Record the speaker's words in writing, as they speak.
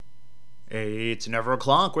It's never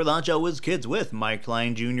o'clock. We're the Hotshot Whiz Kids with Mike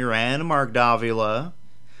Klein Jr. and Mark Davila.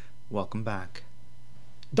 Welcome back.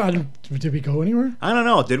 Did we go anywhere? I don't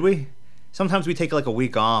know. Did we? Sometimes we take like a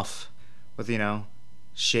week off with,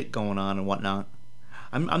 shit going on and whatnot.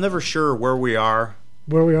 I'm never sure where we are.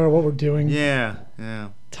 Where we are, what we're doing. Yeah.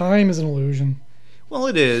 Time is an illusion. Well,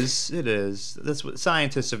 it is. That's what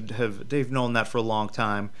scientists they've known that for a long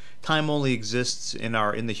time. Time only exists in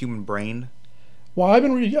the human brain. Well, I've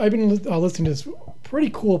been listening to this pretty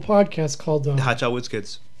cool podcast called Hotshot Whiz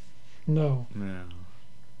Kids. No.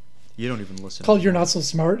 You don't even listen. It's called You're Not So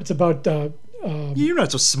Smart. It's about You're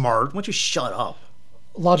not so smart. Why don't you shut up?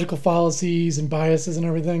 Logical fallacies and biases and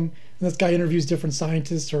everything. And this guy interviews different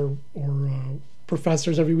scientists or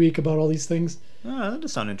professors every week about all these things. Oh, that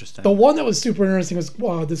does sound interesting. The one that was super interesting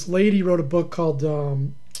was this lady wrote a book called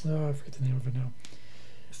I forget the name of it now.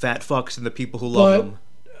 Fat fucks and the people who love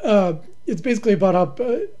them. It's basically about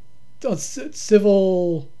how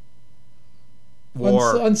civil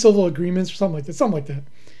war, uncivil agreements or something like that.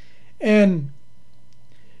 And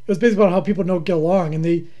it was basically about how people don't get along.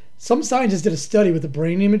 And some scientists did a study with the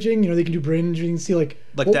brain imaging. They can do brain imaging and see like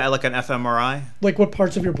an fMRI, like what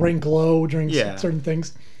parts of your brain glow during certain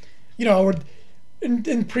things. Or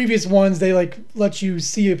in previous ones they like let you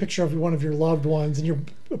see a picture of one of your loved ones,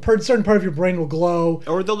 and a certain part of your brain will glow.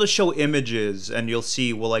 Or they'll just show images, and you'll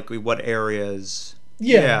see what areas.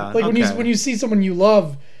 Like when you see someone you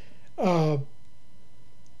love. I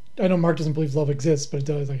know Mark doesn't believe love exists, but it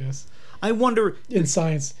does, I guess. I wonder in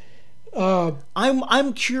science.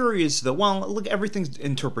 I'm curious though. Well, look, everything's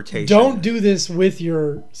interpretation. Don't do this with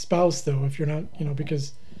your spouse though, if you're not,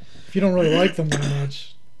 because if you don't really like them that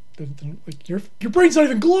much, then like your brain's not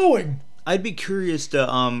even glowing. I'd be curious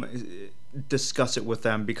to discuss it with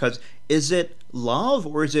them, because is it love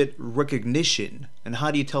or is it recognition, and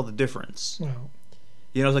how do you tell the difference? Well,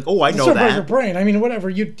 it's like, I know that. Part of your brain. I mean, whatever.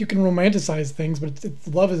 You can romanticize things, but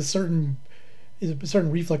love is a certain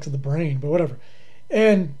reflex of the brain. But whatever.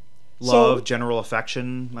 And love, general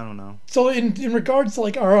affection. I don't know. So in regards to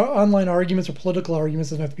like our online arguments or political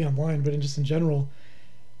arguments, it doesn't have to be online, but just in general.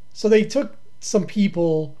 So they took some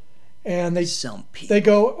people, and they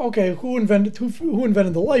go, okay, who invented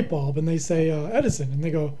the light bulb? And they say Edison, and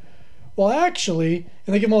they go, well, actually,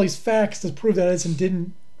 and they give them all these facts to prove that Edison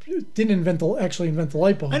didn't actually invent the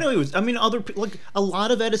light bulb. I know he was. I mean, like a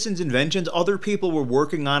lot of Edison's inventions, other people were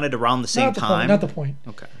working on it around the same time. Not the point.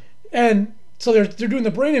 Okay. And so they're doing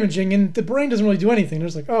the brain imaging, and the brain doesn't really do anything. They're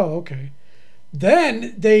just like, oh, okay.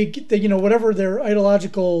 Then they whatever their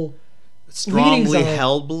ideological strongly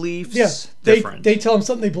held beliefs. Yeah, different. They tell them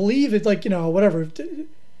something they believe. It's like whatever.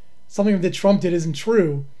 Something that Trump did isn't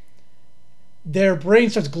true. Their brain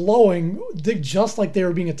starts glowing, just like they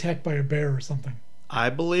were being attacked by a bear or something. I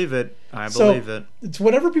believe it. It's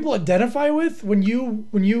whatever people identify with. When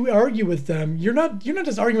you argue with them, you're not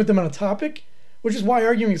just arguing with them on a topic, which is why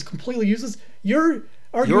arguing is completely useless. You're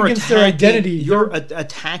arguing against their identity. You're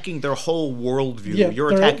attacking their whole worldview. Yeah,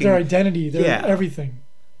 you're attacking their identity, their everything,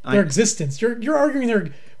 their existence. You're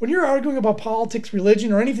arguing when you're arguing about politics,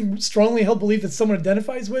 religion, or anything strongly held belief that someone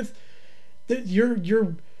identifies with, that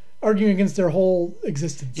you're arguing against their whole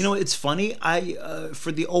existence. It's funny.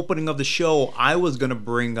 For the opening of the show, I was going to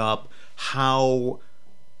bring up how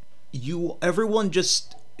everyone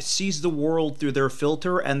just sees the world through their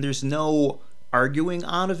filter, and there's no arguing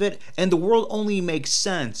out of it, and the world only makes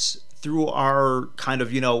sense through our kind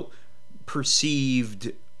of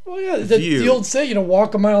perceived view. The old say,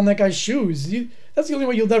 walk a mile in that guy's shoes. That's the only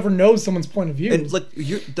way you'll ever know someone's point of view. And like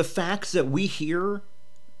the facts that we hear,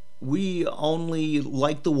 we only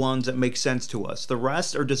like the ones that make sense to us. The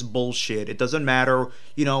rest are just bullshit. It doesn't matter,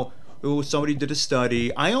 somebody did a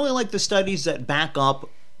study. I only like the studies that back up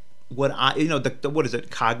what what is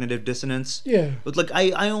it? Cognitive dissonance? Yeah. But like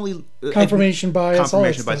I only confirmation bias.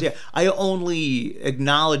 Confirmation bias. Yeah. I only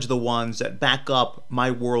acknowledge the ones that back up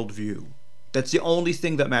my worldview. That's the only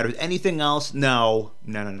thing that matters. Anything else? No.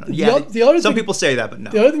 Yeah. Some people say that, but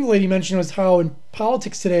no. The other thing the lady mentioned was how in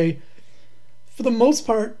politics today, for the most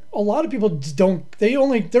part, a lot of people don't. They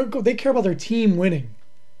care about their team winning.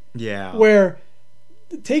 Yeah. Where,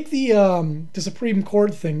 take the Supreme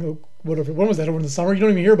Court thing. Whatever. When was that? Over in the summer? You don't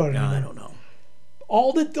even hear about it anymore. I don't know.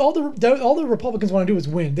 All the Republicans want to do is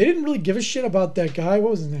win. They didn't really give a shit about that guy. What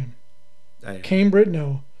was his name? Cambridge?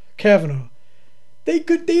 No, Kavanaugh. They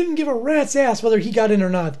didn't give a rat's ass whether he got in or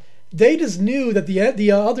not. They just knew that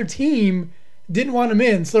the other team didn't want him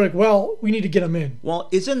in. So they're like, well, we need to get him in. Well,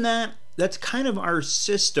 isn't that's kind of our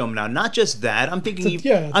system now? Not just that. I'm thinking.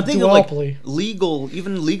 I'm thinking of like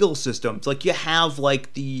legal systems. Like you have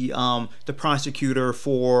like the prosecutor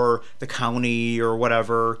for the county or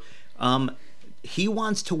whatever. He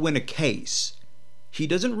wants to win a case. He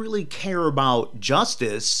doesn't really care about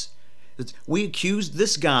justice. We accused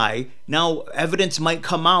this guy. Now evidence might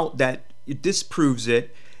come out that disproves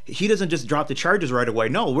it. He doesn't just drop the charges right away.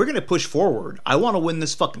 No, we're going to push forward. I want to win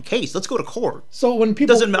this fucking case. Let's go to court. So when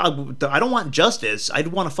people... I don't want justice. I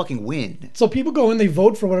want to fucking win. So people go and they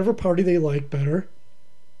vote for whatever party they like better.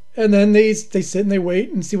 And then they sit and they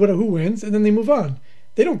wait and see who wins. And then they move on.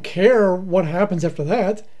 They don't care what happens after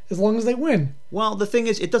that as long as they win. Well, the thing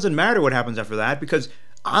is, it doesn't matter what happens after that because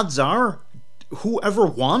odds are whoever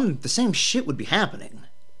won, the same shit would be happening.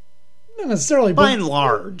 Not necessarily. By and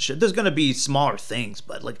large, there's going to be smaller things,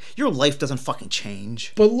 but like your life doesn't fucking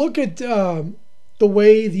change. But look at the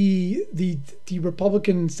way the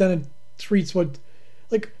Republican Senate treats what,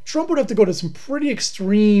 like Trump would have to go to some pretty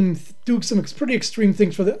extreme, do some pretty extreme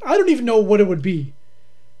things for that. I don't even know what it would be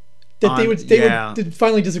that they would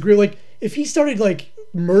finally disagree. Like if he started like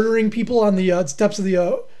murdering people on the steps of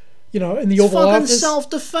the in the Oval Office. It's fucking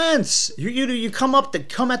self-defense. You come at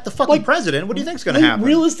the fucking president. What do you think's going to happen?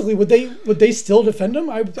 Realistically, would they still defend him?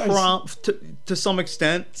 To some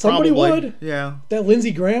extent, somebody probably. would. Yeah. That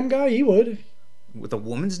Lindsey Graham guy, he would. With a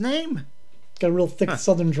woman's name? Got a real thick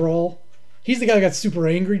Southern drawl. He's the guy that got super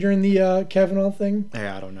angry during the Kavanaugh thing.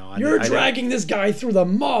 Yeah, I don't know. You're dragging this guy through the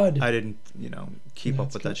mud. I didn't, keep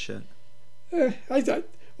up with that shit. I thought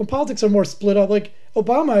when politics are more split up, like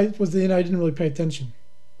Obama was the end, I didn't really pay attention.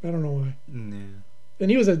 I don't know why. Yeah. And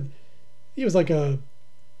he was like an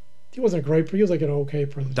okay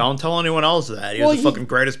president. Don't tell anyone else that. He was the fucking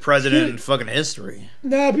greatest president in fucking history.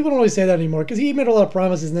 Nah, people don't really say that anymore because he made a lot of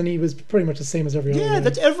promises and then he was pretty much the same as every other guy. Yeah,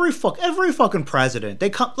 that's every fucking president.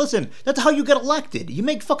 Listen, that's how you get elected. You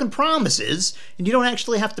make fucking promises and you don't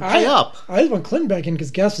actually have to pay up. I just want Clinton back in because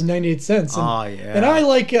gas was 98 cents. And, oh yeah. And I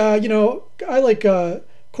like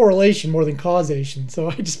correlation more than causation, so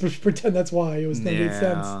I just pretend that's why it was 98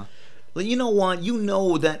 cents. Well, you know what? You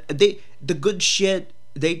know that the good shit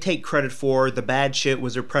they take credit for, the bad shit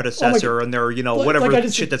was their predecessor, and their whatever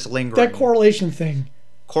shit that's lingering. That correlation thing.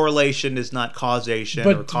 Correlation is not causation,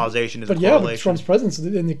 or causation is correlation. But Trump's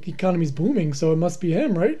presidency and the economy's booming, so it must be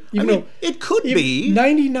him, right? It could be.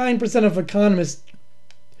 99% of economists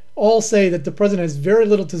all say that the president has very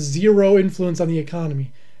little to zero influence on the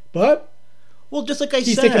economy, but. Well, just like I said,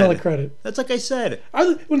 he's taking all the credit. That's like I said.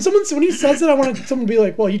 When he says it, I want someone to be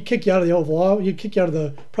like, "Well, he'd kick you out of the Oval Office, he'd kick you out of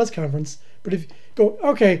the press conference." But if you go,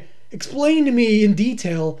 okay, explain to me in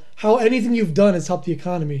detail how anything you've done has helped the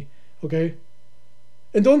economy, okay?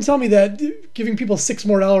 And don't tell me that giving people $6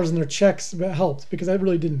 more in their checks helped, because that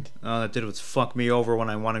really didn't. All that did was fuck me over when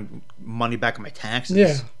I wanted money back in my taxes.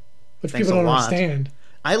 Yeah, which people don't understand.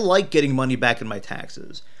 I like getting money back in my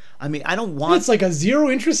taxes. I mean, I don't want... It's like a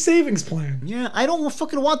zero-interest savings plan. Yeah, I don't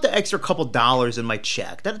fucking want the extra couple dollars in my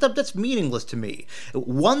check. That's meaningless to me.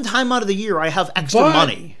 One time out of the year, I have extra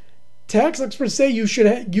money. Tax experts say you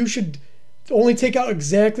should only take out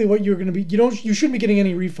exactly what you're going to be... You shouldn't be getting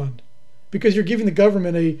any refund because you're giving the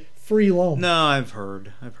government a free loan. No, I've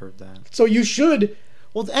heard that. So you should...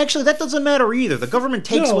 Well, actually, that doesn't matter either. The government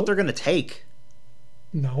takes what they're going to take.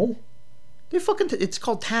 No. It's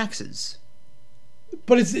called taxes.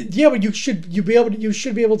 But but you should be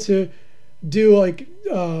able to do like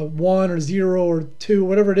 1 or 0 or 2,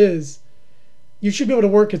 whatever it is. You should be able to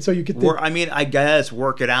work it so you get the... I guess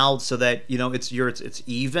work it out so that it's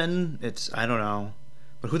even. I don't know,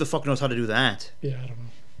 but who the fuck knows how to do that? Yeah, I don't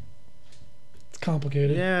know. It's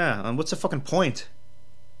complicated. Yeah, and what's the fucking point?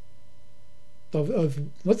 What's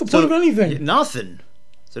the point of anything? Nothing.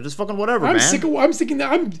 So just fucking whatever, man. I'm sick of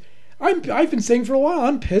that. I've been saying for a while,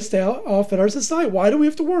 I'm pissed off at our society. Why do we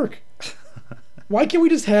have to work? Why can't we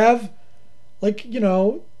just have, a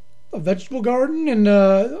vegetable garden and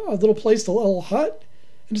a little place, a little hut,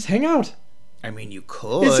 and just hang out? I mean, you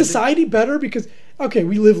could. Is society better? Because, okay,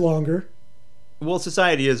 we live longer. Well,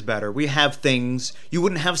 society is better. We have things. You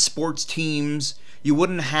wouldn't have sports teams. You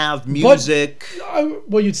wouldn't have music.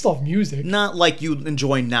 Well, you'd still have music. Not like you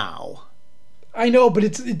enjoy now. I know, but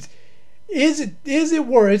Is it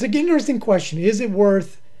worth? It's an interesting question. Is it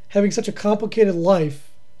worth having such a complicated life?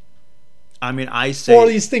 I mean, I say for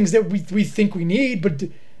these things that we think we need, but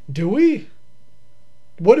do we?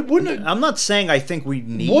 I'm not saying I think we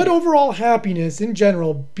need. Would overall happiness in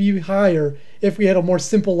general be higher if we had a more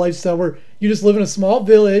simple lifestyle where you just live in a small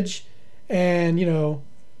village and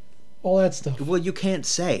all that stuff? Well, you can't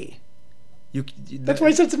say. That's why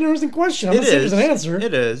I said it's an interesting question. I'm not saying there's an answer.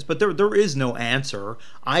 It is, but there is no answer.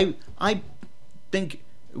 I think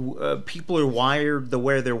people are wired the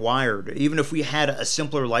way they're wired. Even if we had a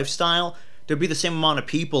simpler lifestyle, There'd be the same amount of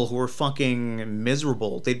people who are fucking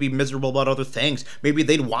miserable. They'd be miserable about other things. Maybe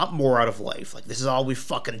they'd want more out of life. Like, this is all we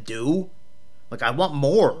fucking do? Like, I want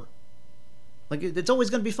more. Like, it's always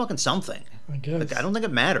going to be fucking something. I guess. Like, I don't think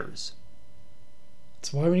it matters.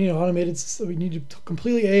 That's why we need automated. We need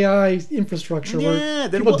completely AI infrastructure where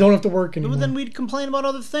then people don't have to work anymore. Then we'd complain about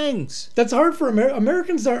other things. That's hard for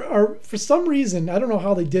Americans. Are for some reason, I don't know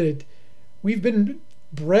how they did it. We've been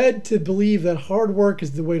bred to believe that hard work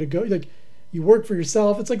is the way to go. Like, you work for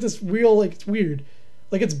yourself. It's like this real, like, it's weird.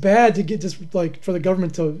 Like, it's bad to get just like for the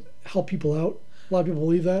government to help people out. A lot of people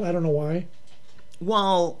believe that. I don't know why.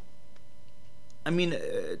 Well, I mean,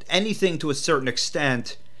 anything to a certain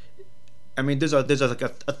extent. I mean, there's like a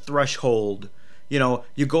threshold. You know,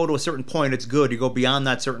 you go to a certain point, it's good. You go beyond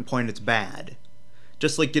that certain point, it's bad.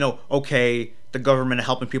 Just like, you know, okay, the government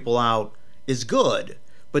helping people out is good.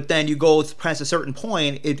 But then you go past a certain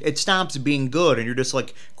point, it stops being good, and you're just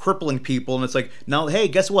like crippling people, and it's like, now, hey,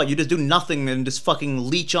 guess what? You just do nothing and just fucking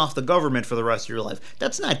leech off the government for the rest of your life.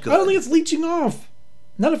 That's not good. I don't think it's leeching off.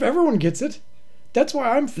 Not if everyone gets it. That's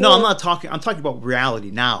why I'm for... No, I'm talking about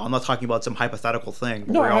reality now. I'm not talking about some hypothetical thing.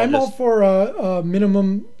 No, I'm all for a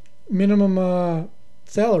minimum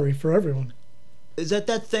salary for everyone. Is that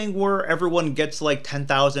thing where everyone gets like $10,000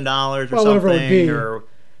 or something? Whatever it would be. Or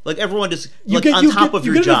like everyone just you like get, on you top get, of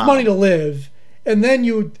you your get enough job. money to live, and then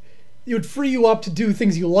you would free you up to do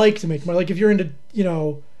things you like to make money. Like if you're into, you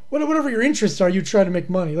know, whatever your interests are, you try to make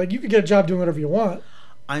money. Like you could get a job doing whatever you want.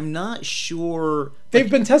 I'm not sure. They've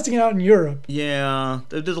been testing it out in Europe. Yeah,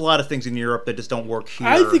 there's a lot of things in Europe that just don't work here.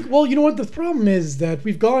 I think, well, you know what? The problem is that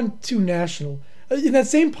we've gone too national. In that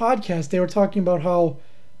same podcast, they were talking about how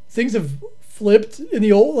things have flipped in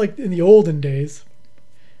the olden days.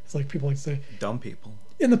 It's like people like to say. Dumb people.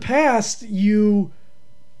 In the past, you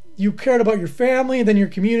cared about your family and then your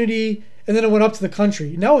community, and then it went up to the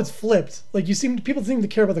country. Now it's flipped. Like people seem to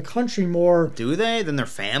care about the country more. Do they than their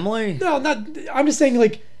family? No, not. I'm just saying,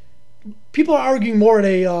 like, people are arguing more at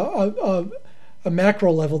a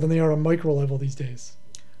macro level than they are a micro level these days.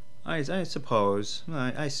 I suppose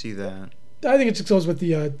I see that. I think it just goes with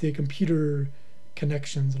the computer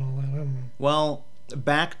connections and all that. I don't know. Well,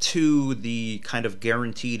 back to the kind of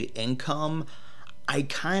guaranteed income. I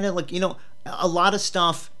kind of like, you know, a lot of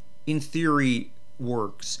stuff in theory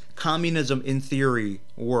works. Communism in theory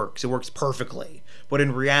works. It works perfectly. But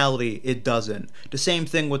in reality, it doesn't. The same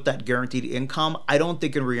thing with that guaranteed income. I don't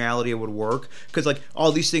think in reality it would work. Because, like,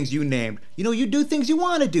 all these things you named, you know, you do things you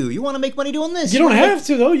want to do. You want to make money doing this. You don't have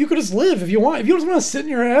to, though. You could just live if you want. If you just want to sit in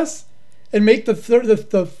your ass and make the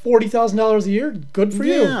 $40,000 a year, good for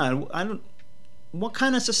you. Yeah, I don't... What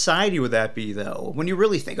kind of society would that be, though? When you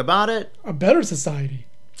really think about it? A better society.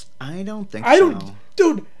 I don't think so.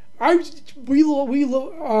 Dude, how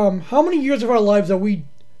many years of our lives are we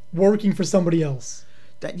working for somebody else?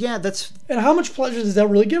 That's... And how much pleasure does that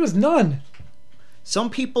really give us? None. Some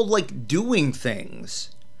people like doing things.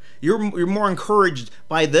 You're more encouraged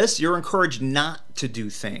by this. You're encouraged not to do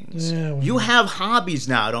things. Yeah, well, you have hobbies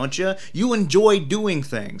now, don't you? You enjoy doing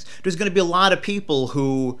things. There's going to be a lot of people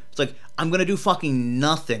who it's like, I'm going to do fucking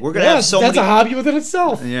nothing. We're going to have so that's many... a hobby within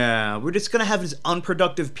itself. Yeah, we're just going to have these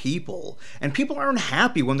unproductive people. And people aren't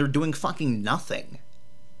happy when they're doing fucking nothing.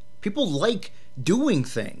 People like doing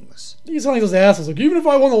things. You sound like those assholes. Like, even if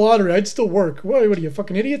I won the lottery, I'd still work. What are you,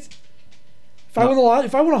 fucking idiots? If I won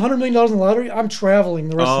 $100 million in the lottery, I'm traveling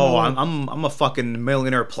the rest of my life. I'm a fucking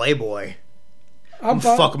millionaire playboy. I'm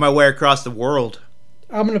fucking my way across the world.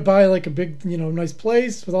 I'm gonna buy like a big, nice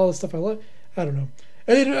place with all the stuff I love. I don't know.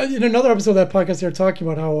 And in another episode of that podcast, they were talking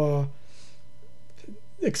about how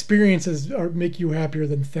experiences make you happier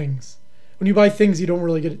than things. When you buy things, you don't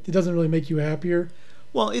really get it doesn't really make you happier.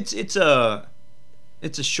 Well, it's a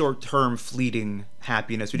short-term, fleeting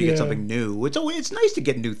happiness when you get something new. It's nice to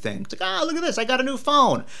get new things. It's like, look at this, I got a new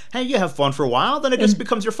phone. Hey, you have fun for a while, then it just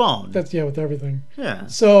becomes your phone. That's with everything. Yeah.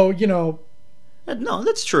 So no,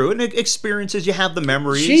 that's true. And experiences, you have the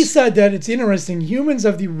memories. She said that it's interesting. Humans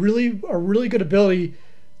have a really good ability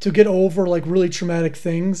to get over like really traumatic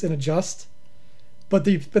things and adjust, but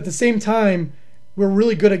at the same time, we're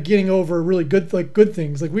really good at getting over really good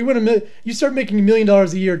things. Like you start making $1 million a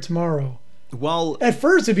year tomorrow. Well, at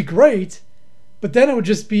first it'd be great, but then it would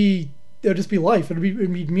just be life. It'd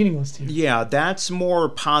be meaningless to you. Yeah, that's more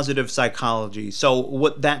positive psychology. So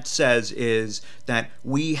what that says is that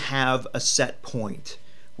we have a set point.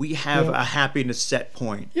 We have a happiness set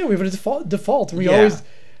point. Yeah, we have a default. We always,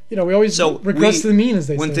 we always regress to the mean, as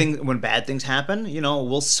they say. When bad things happen,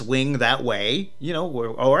 we'll swing that way.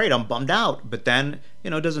 We're all right. I'm bummed out, but then it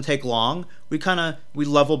doesn't take long. We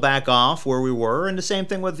level back off where we were, and the same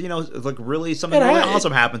thing with like really something really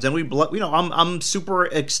awesome happens, and I'm super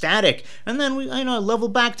ecstatic, and then I level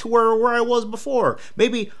back to where I was before.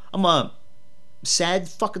 Maybe I'm a sad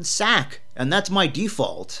fucking sack, and that's my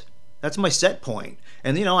default. That's my set point,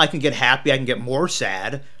 and I can get happy, I can get more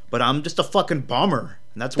sad, but I'm just a fucking bummer.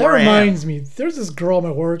 And that's where I am. That reminds me, there's this girl at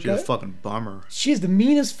my work. She's a fucking bummer. She has the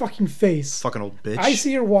meanest fucking face. Fucking old bitch. I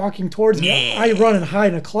see her walking towards me. I run and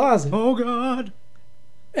hide in a closet. Oh, God.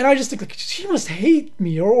 And I just think, like, she must hate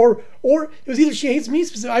me. Or it was either she hates me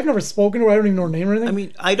specifically. I've never spoken to her. I don't even know her name or anything. I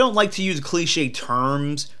mean, I don't like to use cliche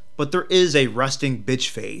terms, but there is a resting bitch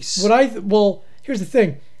face. Well, here's the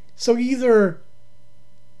thing. So either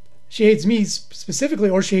she hates me specifically,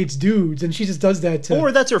 or she hates dudes, and she just does that to...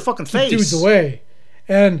 Or that's her fucking face. Dudes away.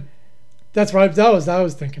 And that's what I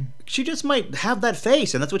was thinking. She just might have that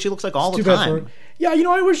face, and that's what she looks like all the time. Yeah,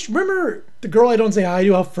 I wish... Remember the girl I don't say hi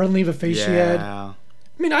to, how friendly of a face she had? Yeah.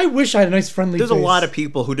 I mean, I wish I had a nice friendly face. There's a lot of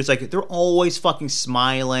people who just like... They're always fucking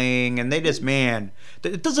smiling, and they just... Man,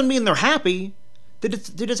 it doesn't mean they're happy. They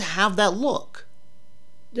just have that look.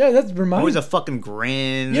 Yeah, that's reminds... Always a fucking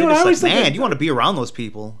grin. You're just like, man, you want to be around those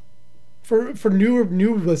people. For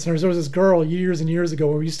new listeners, there was this girl years and years ago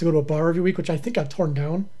where we used to go to a bar every week, which I think got torn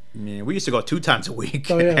down. Yeah, we used to go 2 times a week,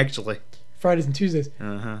 actually. Fridays and Tuesdays.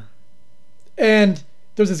 Uh-huh. And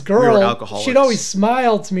there was this girl, she'd always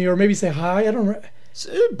smile to me or maybe say hi. I don't know.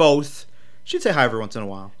 Both. She'd say hi every once in a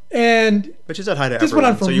while. But she said hi to everyone. This went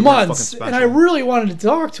on for months, and I really wanted to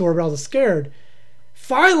talk to her, but I was scared.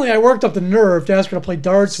 Finally, I worked up the nerve to ask her to play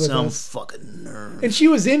darts with us. Some fucking nerve. And she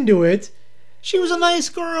was into it. She was a nice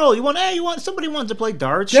girl. Somebody wants to play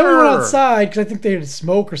darts? Then we went outside because I think they had to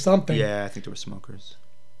smoke or something. Yeah, I think there were smokers.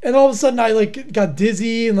 And all of a sudden, I got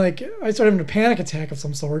dizzy and I started having a panic attack of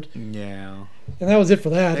some sort. Yeah. And that was it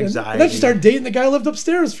for that. Anxiety. And then she started dating the guy who lived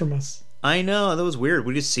upstairs from us. I know, that was weird.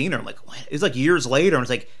 We just seen her. I'm like, what? It was like years later. And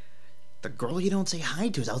it's like, the girl you don't say hi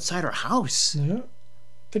to is outside her house. Yeah. I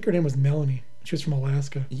think her name was Melanie. She was from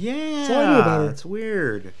Alaska. Yeah. That's all I knew about her. That's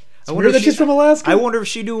weird. I wonder if she's from Alaska. I wonder if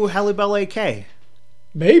she knew Halle Bell AK.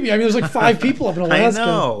 Maybe. I mean, there's like 5 people up in Alaska. I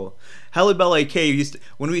know. Halle Bell AK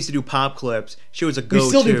when we used to do pop clips, she was a go-to. We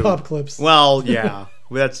still do pop clips. Well, yeah,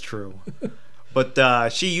 that's true.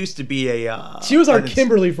 But she used to be a... she was our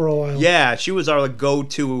Kimberly for a while. Yeah, she was our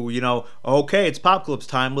go-to, okay, it's pop clips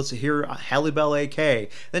time. Let's hear Halle Bell AK.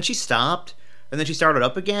 Then she stopped, and then she started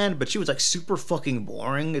up again, but she was like super fucking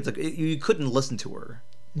boring. It's like you couldn't listen to her.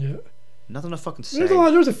 Yeah. Nothing to fucking say.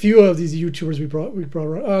 There's a few of these YouTubers we brought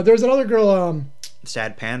around. There was another girl...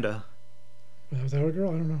 Sad Panda. Was that a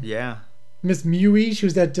girl? I don't know. Yeah. Miss Mewy. She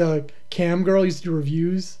was that cam girl. Used to do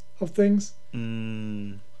reviews of things.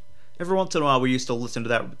 Every once in a while, we used to listen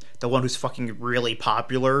to the one who's fucking really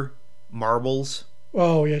popular, Marbles.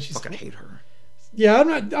 Oh yeah, she's fucking hate her. Yeah, I'm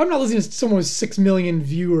not listening to someone with 6 million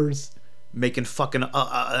viewers making fucking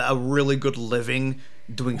a really good living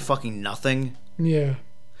doing fucking nothing. Yeah.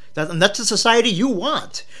 And that's the society you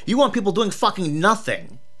want. You want people doing fucking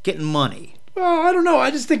nothing, getting money. Well, I don't know.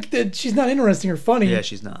 I just think that she's not interesting or funny. Yeah,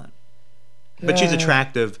 she's not. But she's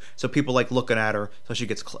attractive, so people like looking at her, so she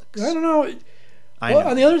gets clicks. I don't know.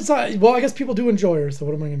 On the other side, I guess people do enjoy her. So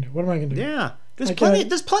what am I gonna do? Yeah, there's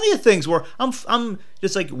plenty of things where I'm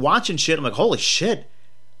just like watching shit. I'm like, holy shit,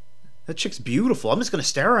 that chick's beautiful. I'm just gonna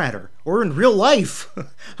stare at her. Or in real life,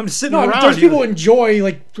 I'm just sitting around. There's people who enjoy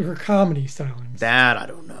like her comedy stylings. That I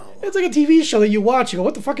don't know. It's like a TV show that you watch. You go,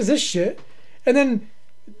 what the fuck is this shit? And then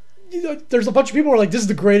there's a bunch of people who are like, this is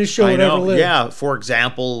the greatest show that ever lived. Yeah, for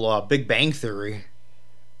example, Big Bang Theory.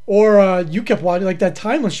 Or you kept watching like that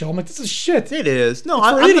Timeless show. I'm like, this is shit. It is. No,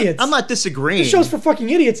 I'm idiots. I'm not disagreeing. This show's for fucking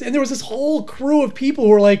idiots. And there was this whole crew of people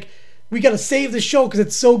who were like, we got to save the show because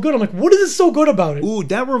it's so good. I'm like, what is so good about it? Ooh,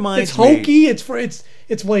 that reminds me. It's hokey.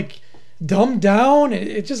 It's like dumbed down.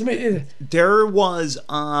 It just made. There was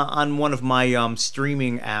on one of my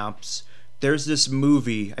streaming apps. There's this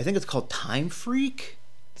movie. I think it's called Time Freak.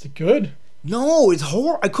 Is it good? No, it's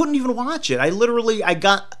horrible. I couldn't even watch it.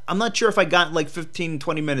 I'm not sure if I got like 15,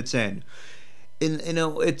 20 minutes in. And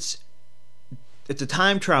it's a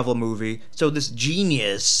time travel movie. So this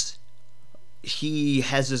genius, he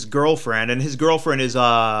has this girlfriend, and his girlfriend is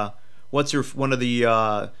one of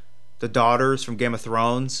the daughters from Game of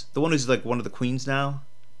Thrones, the one who's like one of the queens now.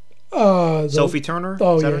 Sophie Turner.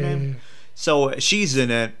 Oh, is that yeah, her name? Yeah. So she's in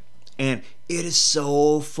it. And it is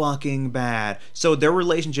so fucking bad. So their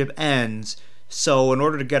relationship ends. So in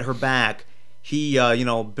order to get her back, he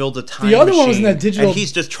builds a time The other machine, one was in that digital, and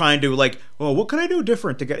he's just trying to like, well, what can I do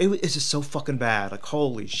different to get? It's just so fucking bad. Like,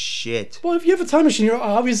 holy shit. Well, if you have a time machine, you're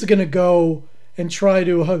obviously gonna go and try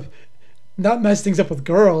to not mess things up with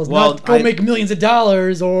girls, not go make millions of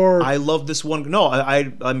dollars. Or I love this one. No,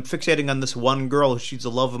 I'm fixating on this one girl. She's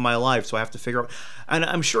the love of my life, so I have to figure out. And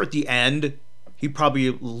I'm sure at the end, he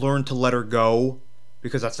probably learned to let her go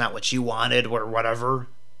because that's not what she wanted or whatever.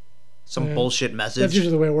 Some bullshit message. That's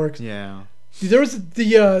usually the way it works. Yeah. There was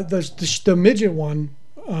the midget one.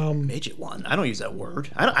 Midget one? I don't use that word.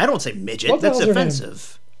 I don't say midget. That's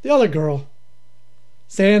offensive. The other girl,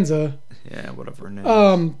 Sansa. Yeah, whatever her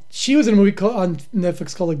name. She was in a movie on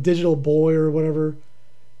Netflix called like Digital Boy or whatever,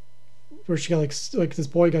 where she got like this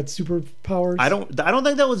boy got superpowers. I don't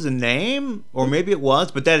think that was the name, or maybe it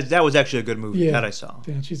was, but that was actually a good movie that I saw.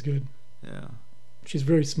 Yeah, she's good. Yeah. She's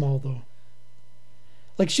very small though.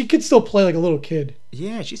 Like she could still play like a little kid.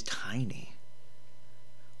 Yeah, she's tiny.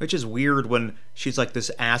 Which is weird when she's like this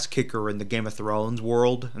ass kicker in the Game of Thrones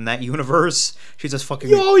world, in that universe. She's just fucking...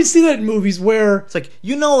 You always see that in movies where... It's like,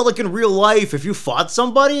 like in real life, if you fought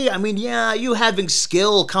somebody, I mean, yeah, you having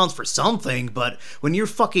skill counts for something, but when you're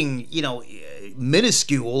fucking,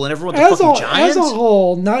 minuscule and everyone's a fucking giant... As a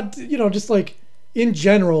whole, not, just like, in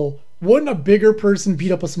general, wouldn't a bigger person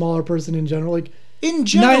beat up a smaller person in general? Like... In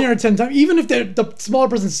general, 9 out of 10 times, even if the smaller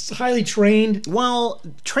person's highly trained. Well,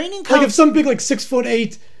 training counts. Like if some big, like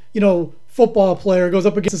 6'8", football player goes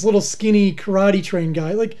up against this little skinny karate trained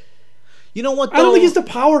guy, like, you know what? Though? I don't think he has the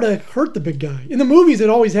power to hurt the big guy. In the movies, it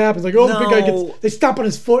always happens. Like, the big guy they stomp on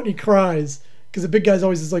his foot and he cries because the big guy's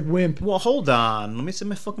always this like wimp. Well, hold on, let me say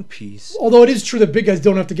my fucking piece. Although it is true that big guys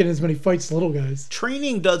don't have to get in as many fights as little guys.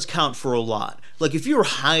 Training does count for a lot. Like if you're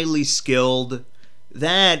highly skilled.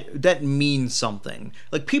 That means something.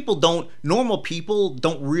 Like normal people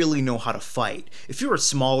don't really know how to fight. If you're a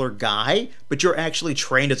smaller guy, but you're actually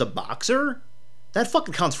trained as a boxer, that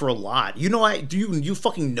fucking counts for a lot. You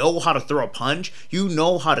fucking know how to throw a punch? You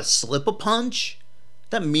know how to slip a punch?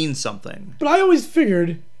 That means something. But I always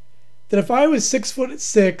figured that if I was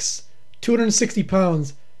 6'6", 260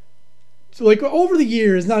 pounds, so like over the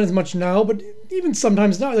years, not as much now, but even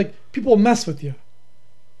sometimes now, like people will mess with you.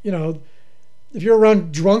 If you're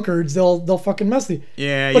around drunkards, they'll fucking mess with you.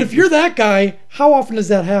 Yeah. But if you're that guy, how often does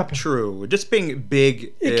that happen? True. Just being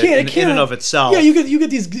big in and of itself. Yeah, you get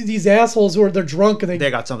these assholes who they're drunk and they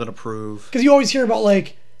got something to prove. Because you always hear about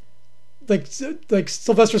like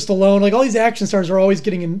Sylvester Stallone, like all these action stars are always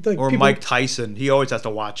getting in. Like, or Mike Tyson, he always has to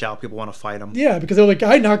watch out. People want to fight him. Yeah, because they're like,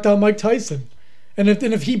 I knocked out Mike Tyson, and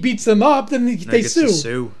if he beats them up, then they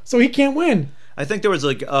sue. So he can't win. I think there was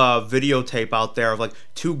like a videotape out there of like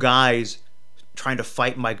two guys trying to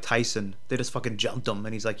fight Mike Tyson. They just fucking jumped him,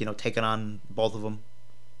 and he's like, taking on both of them.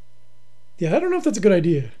 Yeah, I don't know if that's a good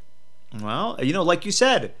idea. Well, like you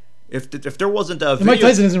said, if there wasn't a video... Mike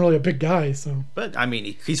Tyson isn't really a big guy, so... But, I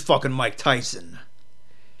mean, he's fucking Mike Tyson.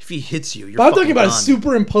 If he hits you, you're but I'm fucking talking about done. a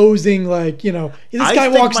super imposing, like, this guy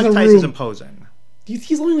walks in the room... Mike Tyson's imposing.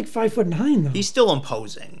 He's only like 5'9", though. He's still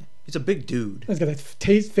imposing. He's a big dude. He's got that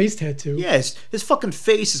face tattoo. Yes, his fucking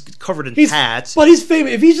face is covered in tats. But he's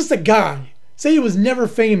famous. If he's just a guy... Say he was never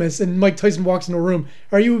famous and Mike Tyson walks in a room.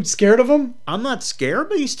 Are you scared of him? I'm not scared,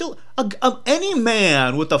 but he's still... any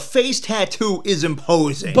man with a face tattoo is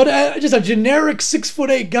imposing. But just a generic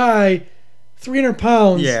 6'8" guy, 300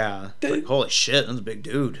 pounds. Yeah. Like, holy shit, that's a big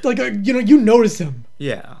dude. Like, you notice him.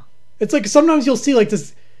 Yeah. It's like sometimes you'll see like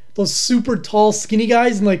those super tall, skinny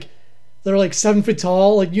guys and like they're like 7 foot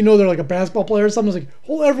tall. Like, they're like a basketball player or something. It's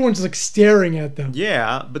like, everyone's just like staring at them.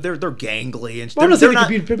 Yeah, but they're gangly and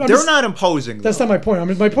they're not imposing. That's not my point. I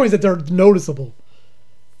mean, my point is that they're noticeable.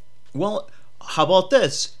 Well, how about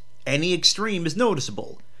this? Any extreme is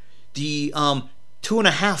noticeable. The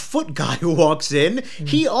 2.5 foot guy who walks in,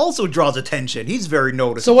 he also draws attention. He's very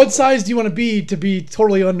noticeable. So what size do you want to be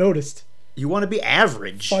totally unnoticed? You want to be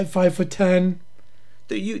average. 5'10".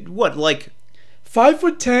 What, like...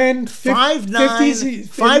 5'10", 5'9",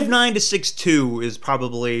 5'9" to 6'2" is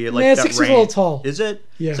probably like that 6 range. is a little tall. Is it?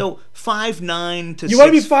 Yeah. So 5'9" to 6'. You want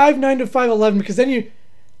to be 5'9" to 5'11" because then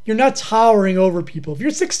you're not towering over people. If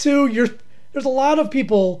you're 6'2", there's a lot of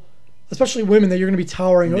people, especially women, that you're going to be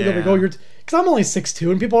towering over. Because I'm only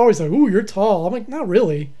 6'2", and people are always like, "Ooh, you're tall." I'm like, not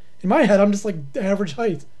really. In my head, I'm just like average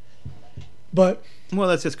height. But well,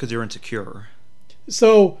 that's just because you're insecure.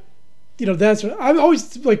 So. I'm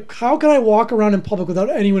always like, how can I walk around in public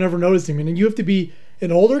without anyone ever noticing me? And you have to be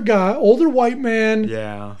an older white man,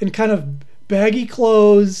 in kind of baggy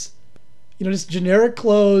clothes, just generic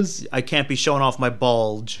clothes. I can't be showing off my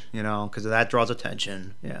bulge, because that draws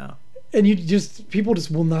attention. Yeah. And people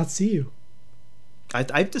just will not see you.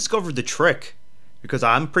 I've discovered the trick because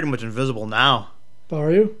I'm pretty much invisible now.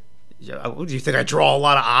 Are you? Yeah. Do you think I draw a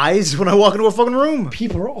lot of eyes when I walk into a fucking room?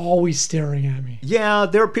 People are always staring at me. Yeah,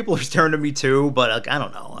 there are people who are staring at me too, but like, I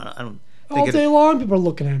don't know. I don't. All day long, people are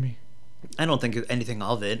looking at me. I don't think anything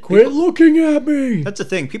of it. Quit looking at me. That's the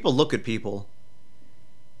thing. People look at people.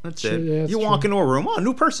 That's it. Yeah, that's you walk into a room, oh,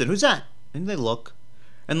 new person. Who's that? And they look.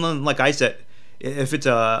 And then, like I said, if it's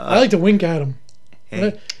I like to wink at them.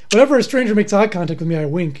 Hey. Whenever a stranger makes eye contact with me, I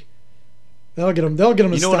wink. They'll get them to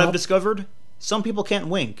stop. You know what I've discovered? Some people can't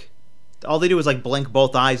wink. All they do is like blink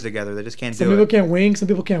both eyes together. They just can't do it. Some people can't wink. Some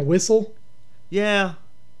people can't whistle. Yeah.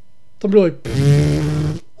 Some people are like...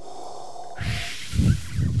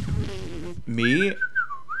 Me?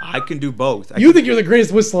 I can do both. You think you're the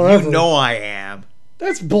greatest whistler ever. You know I am.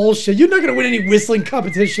 That's bullshit. You're not going to win any whistling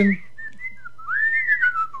competition.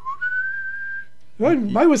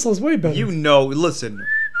 My whistle is way better. You know, listen.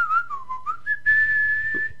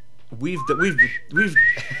 We've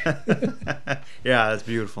yeah, that's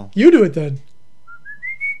beautiful. You do it then.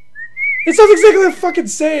 It sounds exactly the fucking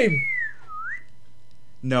same.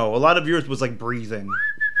 No, a lot of yours was like breathing.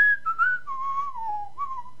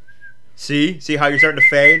 See how you're starting to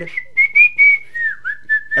fade?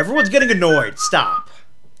 Everyone's getting annoyed. Stop.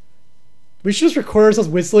 We should just record ourselves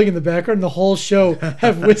whistling in the background and the whole show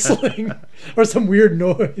have whistling or some weird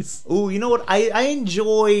noise. Ooh, you know what? I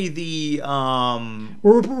enjoy the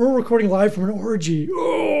We're recording live from an orgy.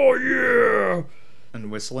 Oh yeah. And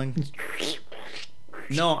whistling?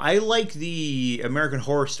 No, I like the American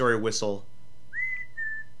Horror Story whistle.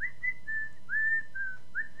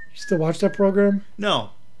 You still watch that program?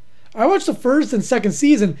 No. I watched the first and second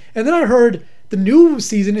season, and then I heard the new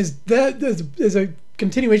season is a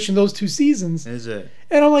continuation of those two seasons. Is it?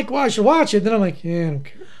 And I'm like, well, I should watch it. Then I'm like, yeah, I don't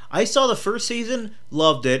care. I saw the first season,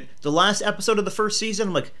 loved it. The last episode of the first season,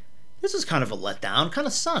 I'm like, this is kind of a letdown. Kind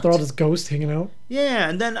of sucked. They're all just ghosts hanging out. Yeah,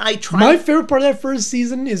 and then I tried. My favorite part of that first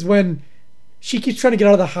season is when she keeps trying to get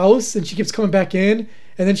out of the house and she keeps coming back in,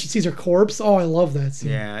 and then she sees her corpse. Oh, I love that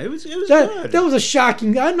scene. Yeah, it was good. That was a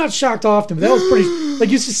shocking. I'm not shocked often, but that was pretty. Like,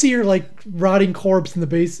 you used to see her like rotting corpse in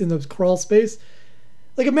the crawl space.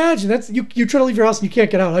 Like, imagine that's you try to leave your house and you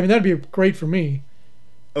can't get out. I mean, that'd be great for me.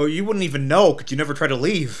 Oh, you wouldn't even know because you never try to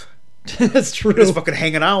leave. That's true. You're just fucking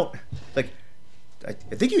hanging out. Like, I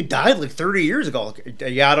think you died like 30 years ago. Like,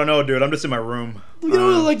 yeah, I don't know, dude. I'm just in my room. You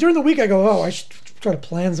know, like during the week, I go, oh, I should try to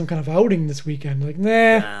plan some kind of outing this weekend. Like,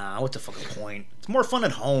 nah. Nah, what's the fucking point? It's more fun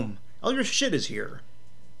at home. All your shit is here.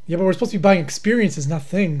 Yeah, but we're supposed to be buying experiences, not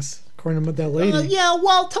things, according to that lady. Yeah,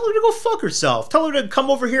 well, tell her to go fuck herself. Tell her to come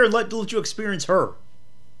over here and let you experience her.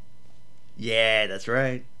 Yeah, that's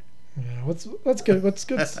right. Yeah, let's get let's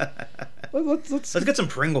get some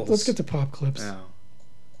Pringles. Let's get to pop clips. Yeah,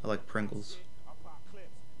 I like Pringles.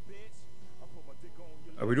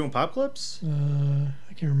 Are we doing pop clips?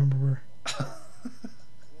 I can't remember where.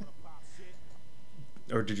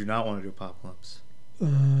 Or did you not want to do pop clips?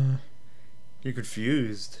 You're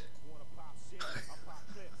confused.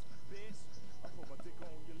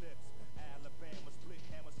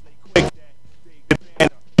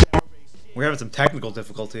 We're having some technical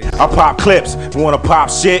difficulties. I pop clips. Wanna pop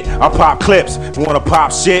shit? I pop clips. Wanna pop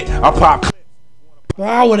shit? I pop clips.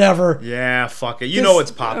 Ah, whatever. Yeah, fuck it. You know it's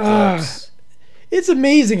pop clips. It's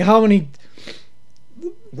amazing how many.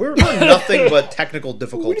 We're nothing but technical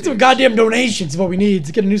difficulties. We need some goddamn donations. Is what we need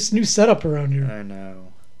to get a new setup around here. I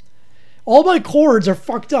know. All my cords are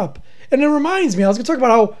fucked up, and it reminds me. I was gonna talk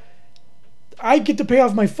about how I get to pay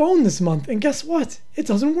off my phone this month, and guess what? It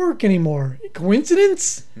doesn't work anymore.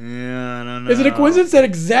 Coincidence? Yeah, I don't know. Is it a coincidence that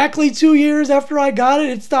exactly 2 years after I got it,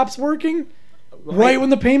 it stops working? Right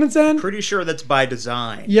when the payments end? Pretty sure that's by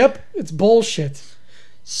design. Yep, it's bullshit.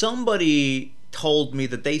 Somebody told me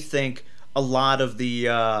that they think a lot of the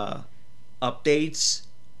updates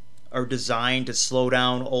are designed to slow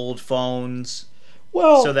down old phones.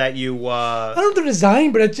 Well, so that you... I don't know if they're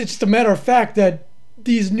designed, but it's just a matter of fact that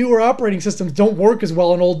these newer operating systems don't work as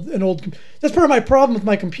well in old. That's part of my problem with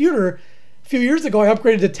my computer. A few years ago, I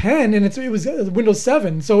upgraded to 10, and it was Windows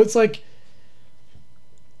 7. So it's like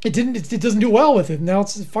it doesn't do well with it. Now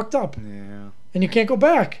it's fucked up. Yeah. And you can't go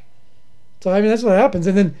back. So I mean, that's what happens.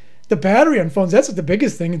 And then the battery on phones, that's what the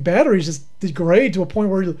biggest thing. Batteries just degrade to a point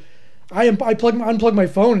where I unplug my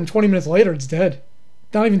phone, and 20 minutes later, it's dead.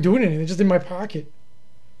 Not even doing anything. It's just in my pocket.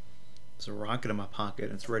 It's a rocket in my pocket.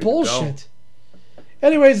 It's ready Bullshit. to go.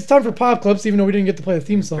 Anyways, it's time for pop clips, even though we didn't get to play the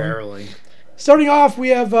theme song. Barely. Starting off, we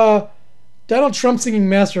have Donald Trump singing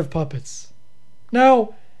Master of Puppets.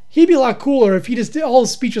 Now, he'd be a lot cooler if he just did, all his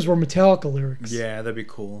speeches were Metallica lyrics. Yeah, that'd be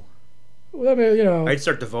cool. Well, I mean, I'd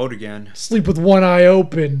start to vote again. Sleep with one eye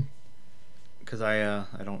open. Because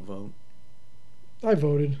I don't vote. I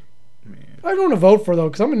voted. Man. I don't want to vote for, though,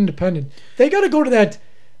 because I'm an independent. They got to go to that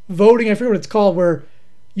voting, I forget what it's called, where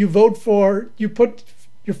you vote for, you put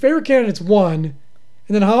your favorite candidate's 1, and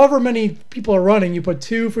then however many people are running, you put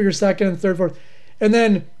 2 for your second and third, fourth. And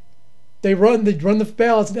then they run the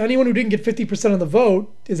ballots, and anyone who didn't get 50% of the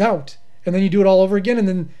vote is out. And then you do it all over again, and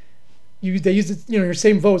then they use it, your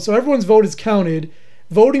same vote. So everyone's vote is counted.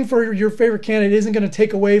 Voting for your favorite candidate isn't going to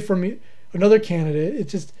take away from another candidate.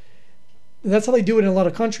 It's just, that's how they do it in a lot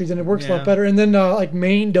of countries, and it works a lot better. And then like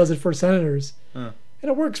Maine does it for senators, and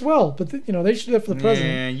it works well. But they should do that for the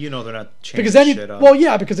president. Yeah, they're not changing shit up. Well,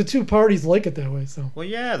 yeah, because the two parties like it that way. So. Well,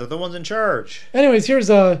 yeah, they're the ones in charge. Anyways, here's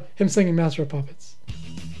him singing "Master of Puppets."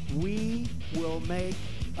 We will make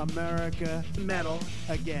America metal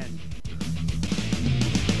again.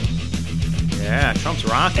 Yeah, Trump's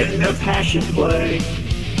rocking. And the passion play,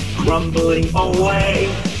 crumbling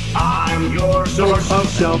away. I'm your source of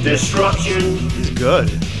self-destruction. He's good.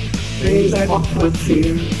 Things I walk with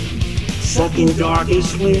fear, sucking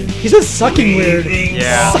darkest wind. He says sucking weird.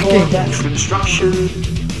 Yeah. Sucking. That construction.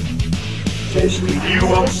 Taste me, you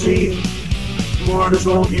won't see. Mortars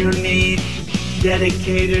won't you need.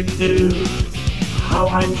 Dedicated to how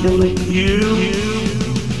I'm killing you.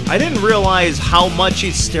 I didn't realize how much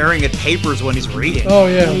he's staring at papers when he's reading. Oh,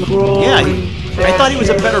 yeah. Yeah, I thought he was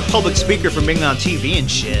a better public speaker from being on TV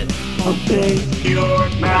and shit. Your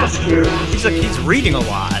master. He's reading a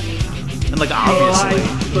lot. And like, obviously.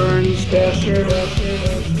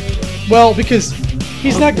 Well, because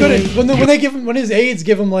he's not good at when his aides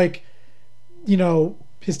give him like,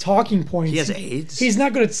 his talking points. He has AIDS? He's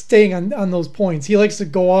not good at staying on those points. He likes to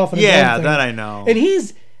go off on his own thing. That I know. And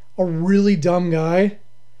he's a really dumb guy,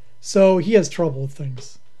 so he has trouble with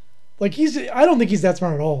things. Like I don't think he's that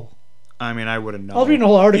smart at all. I mean, I wouldn't know. I'll read a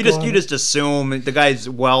whole article. You just assume the guy's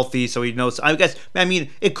wealthy, so he knows. I guess. I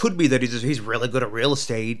mean, it could be that he's really good at real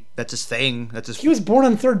estate. That's his thing. He was born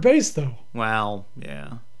on third base, though. Well,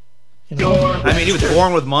 yeah. I mean, he was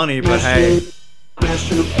born with money, but hey.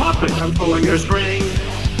 Master of puppet, I'm pulling your string.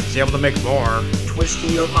 He's able to make more.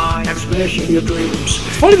 Twisting your mind, smashing your dreams.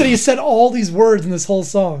 It's funny that he said all these words in this whole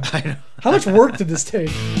song. I know. How much work did this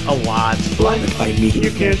take? A lot. Blinded by me,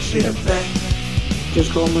 you can't see a thing.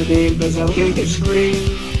 Just call my name, cause I'll make it scream.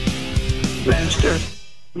 Master.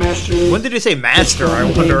 When did he say master, I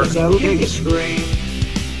wonder? Cause I'll make it scream.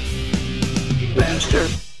 Master.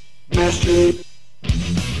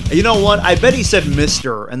 You know what? I bet he said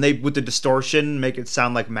mister, and they, with the distortion, make it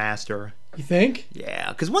sound like master. You think? Yeah,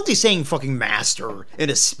 because once he's saying fucking master in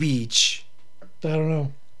a speech. I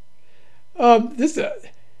don't know. This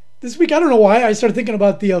week, I don't know why, I started thinking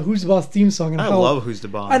about the Who's the Boss theme song. And I love Who's the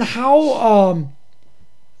Boss. And how,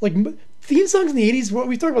 theme songs in the 80s,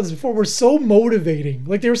 we've talked about this before, were so motivating.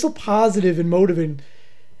 Like, they were so positive and motivating.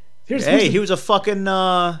 He was a fucking...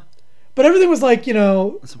 But everything was like,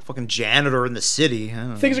 some fucking janitor in the city.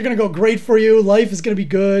 Things are going to go great for you. Life is going to be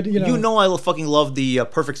good. I fucking love the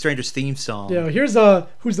Perfect Strangers theme song. Yeah, here's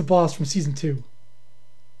Who's the Boss from season 2.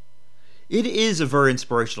 It is a very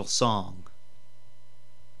inspirational song.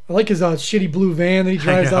 I like his shitty blue van that he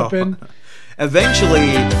drives up in. Eventually,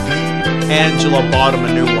 Angela bought him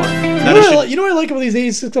a new one. You know what I like about these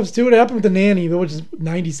 80s sitcoms too? It happened with The Nanny, which is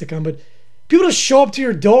 90s sitcom, but people just show up to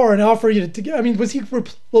your door and offer you to. I mean, was he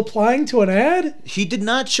replying to an ad? He did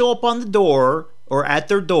not show up on the door or at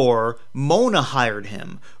their door. Mona hired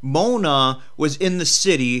him. Mona was in the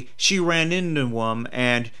city. She ran into him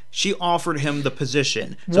and she offered him the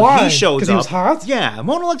position. So why? He shows up. Because he was hot? Yeah,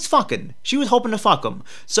 Mona likes fucking. She was hoping to fuck him.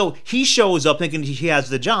 So he shows up thinking he has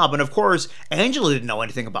the job. And of course, Angela didn't know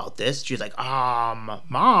anything about this. She's like,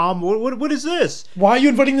 Mom, what is this? Why are you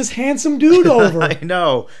inviting this handsome dude over? I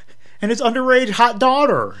know. And his underage hot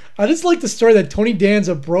daughter. I just like the story that Tony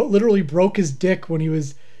Danza literally broke his dick when he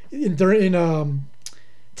was in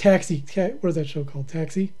Taxi. What is that show called?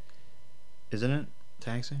 Taxi? Isn't it?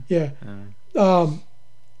 Taxi? Yeah.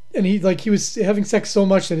 And he was having sex so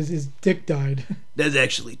much that his dick died. That's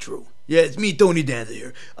actually true. Yeah, it's me, Tony Danza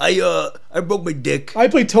here. I broke my dick. I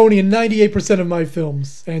play Tony in 98% of my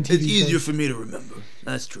films and TV It's easier shows. for me to remember.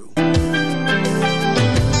 That's true. There's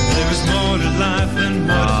more to life than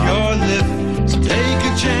what you're living. So take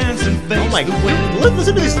a chance and face Oh my the God.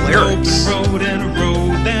 Listen to these lyrics. open road and a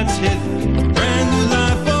road that's hit. Brand new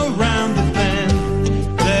life around the bend.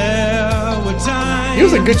 There were times He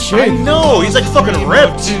was in good shape. No, he's like fucking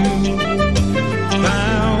ripped.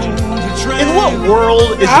 In what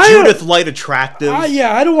world is Judith Light attractive?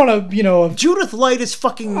 I don't want to, Judith Light is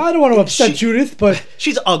fucking... I don't want to upset Judith, but...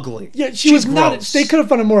 She's ugly. Yeah, she's was not... gross. They could have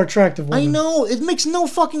found a more attractive woman. I know. It makes no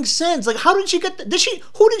fucking sense. Like, how did she get...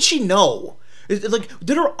 Who did she know? Like,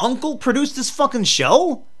 did her uncle produce this fucking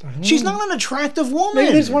show? She's not an attractive woman.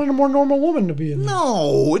 Maybe they just wanted a more normal woman to be in there.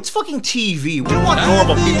 No, it's fucking TV. We don't want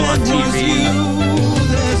normal people on TV.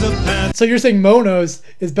 So you're saying Mona is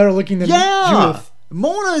better looking than Judith?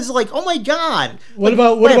 Mona is like, oh my god. What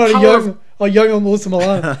about a young Melissa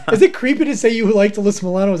Milano? Is it creepy to say you liked Alyssa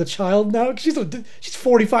Milano as a child now? She's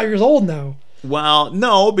 45 years old now. Well,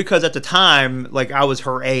 no, because at the time, like, I was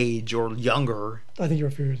her age or younger. I think you were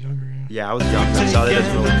a few years younger, yeah. Yeah, I was younger, so that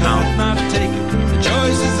doesn't really count.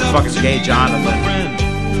 Fucking gay Jonathan.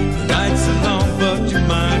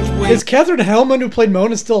 Is Catherine Hellman, who played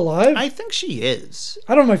Mona, still alive? I think she is.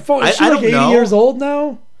 I don't know my phone. Is she like 80 years old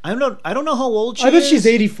now? I don't know how old she is. I bet she's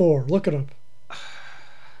 84. Look it up.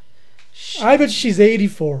 I bet she's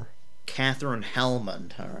 84. Catherine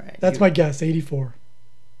Hellman. All right. That's my guess, 84.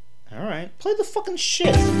 All right. Play the fucking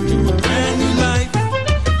shit. Brand new life,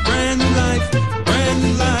 brand new life, brand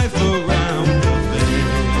new life around the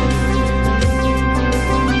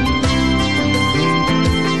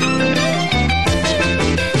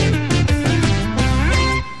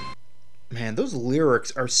bend. Man, those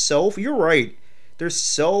lyrics are so... You're right. They're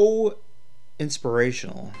so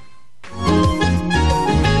inspirational. Oh,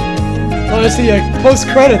 I see,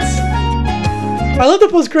 post-credits. I love the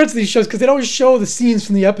post-credits of these shows because they always show the scenes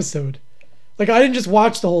from the episode. Like, I didn't just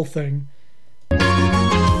watch the whole thing.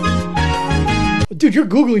 Dude, your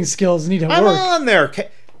Googling skills need to work. I'm on there.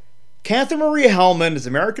 Catherine Maria Hellman is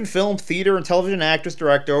an American film, theater, and television actress,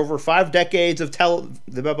 director. Over 5 decades of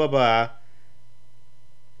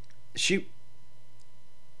She...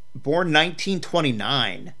 Born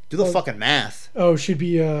 1929. Do the fucking math. Oh, she'd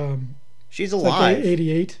be, she's alive. Like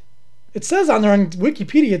 88. It says on there on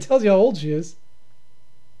Wikipedia, it tells you how old she is.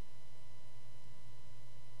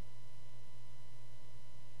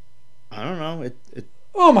 I don't know.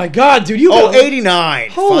 Oh my god, dude, you got 89.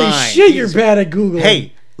 Holy Fine. shit, you're bad at Googling.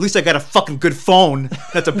 Hey, at least I got a fucking good phone.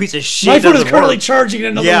 That's a piece of shit. My phone is currently charging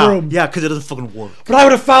in another room. Yeah, because it doesn't fucking work. But I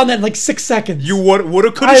would have found that in like 6 seconds. You woulda,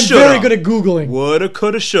 coulda, shoulda. I'm very good at Googling. Woulda,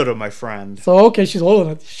 coulda, shoulda, my friend. So, okay, she's old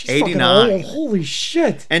enough. She's 89. Fucking old. Holy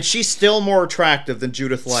shit. And she's still more attractive than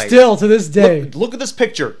Judith Light. Still, to this day. Look at this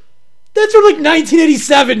picture. That's from like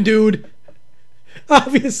 1987, dude.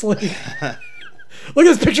 Obviously. Look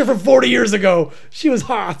at this picture from 40 years ago. She was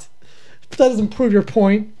hot. But that doesn't prove your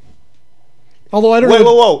point. Although I don't know.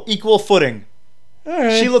 Whoa. Equal footing. All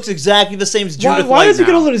right. She looks exactly the same as Judith Light. Why does it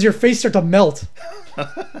get older? Does your face start to melt?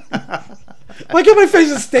 Why can't my face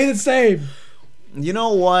just stay the same? You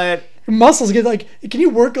know what? Your muscles get like. Can you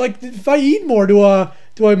work like? If I eat more, do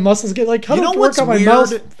my muscles get like? How do I work on my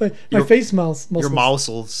mouth? My face muscles. Your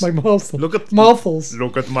muscles. My muscles. Look at mouthfuls.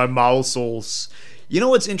 Look at my muscles. You know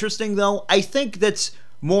what's interesting though? I think that's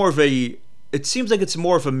more of a. It seems like it's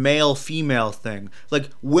more of a male-female thing. Like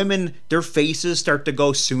women, their faces start to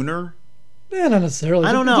go sooner. Yeah, not necessarily.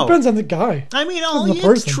 I don't know. It depends on the guy. I mean,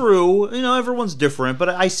 it's true. You know, everyone's different, but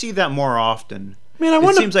I see that more often. Man,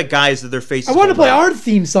 it seems like guys that their faces. I want to play our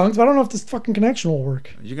theme songs, but I don't know if this fucking connection will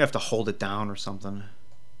work. You're gonna have to hold it down or something.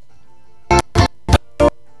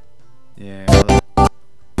 Yeah.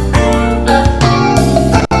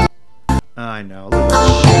 I know.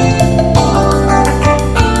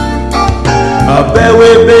 I bet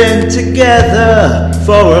we've been together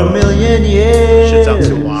for a million years. Shit sounds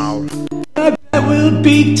too loud. I bet we'll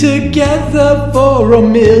be together for a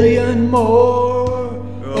million more.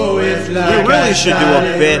 Oh, it's like we really should do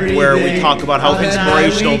a bit where we talk about how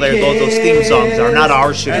inspirational those theme songs are, not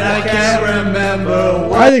our shit. And I can't remember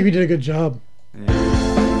why. I think we did a good job. Show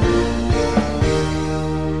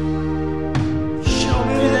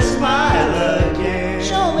me that smile again.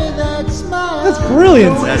 Show me that smile. That's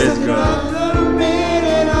brilliant. That is good.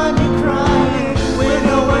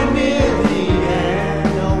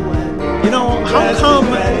 You know, how come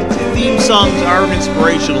theme songs aren't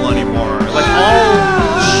inspirational anymore? Like,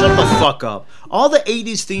 shut the fuck up. All the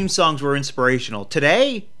 80s theme songs were inspirational.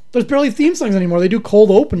 Today? There's barely theme songs anymore. They do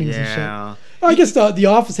cold openings and shit. Yeah. I guess the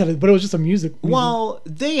Office had it, but it was just a music. Well,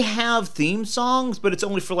 they have theme songs, but it's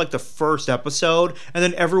only for like the first episode, and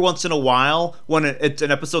then every once in a while, when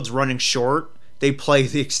an episode's running short, they play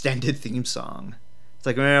the extended theme song. It's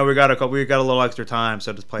like, man, we got a little extra time,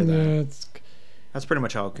 so just play that. Yeah, that's pretty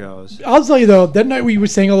much how it goes. I'll tell you though, that night we were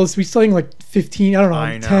saying all this, we sang like 15, I don't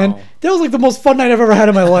know, 10. That was like the most fun night I've ever had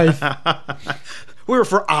in my life. We were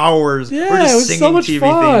for hours. Yeah, we're just it was singing so much TV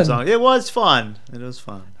fun. theme songs. It was fun. It was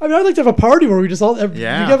fun. I mean, I'd like to have a party where we just all, you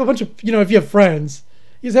have a bunch of, if you have friends,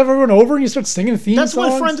 you just have everyone over and you start singing theme songs.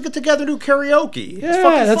 That's why friends get together and do karaoke.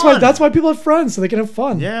 Yeah, that's why people have friends, so they can have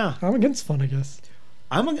fun. Yeah. I'm against fun, I guess.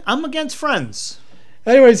 I'm against friends.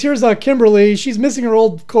 Anyways, here's Kimberly. She's missing her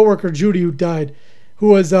old coworker Judy, who died, who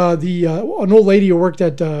was an old lady who worked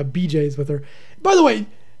at BJ's with her. By the way,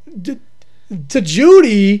 to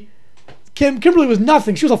Judy, Kimberly was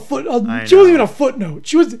nothing. She was she wasn't even a footnote.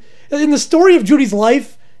 She was in the story of Judy's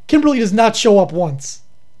life. Kimberly does not show up once.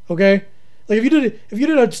 Okay, like if you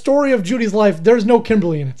did a story of Judy's life, there's no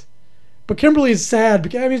Kimberly in it. But Kimberly is sad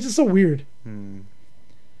because it's just so weird.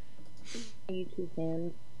 YouTube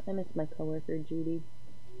fans, I miss my coworker Judy.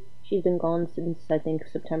 She's been gone since I think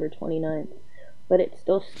September 29th, but it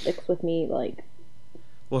still sticks with me. Like,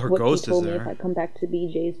 well, her what ghost she told is me there. if I come back to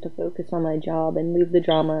BJ's to focus on my job and leave the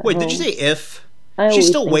drama. At Wait, home. did you say if? I She's always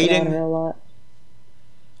still think waiting. about her a lot.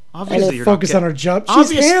 Obviously, you're focus not on her job.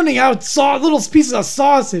 She's handing out little pieces of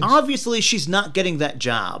sausage. Obviously, she's not getting that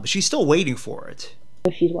job. She's still waiting for it.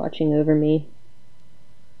 She's watching over me.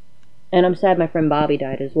 And I'm sad my friend Bobby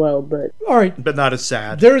died as well, but... All right. But not as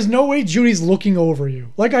sad. There is no way Judy's looking over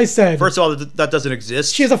you. Like I said... First of all, that doesn't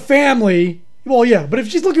exist. She has a family. Well, yeah, but if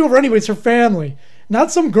she's looking over anyway, it's her family.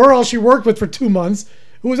 Not some girl she worked with for 2 months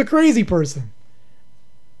who was a crazy person.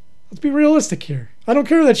 Let's be realistic here. I don't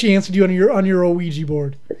care that she answered you on your Ouija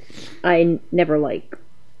board. I never,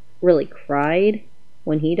 really cried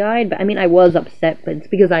when he died. But, I mean, I was upset, but it's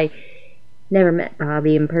because I... never met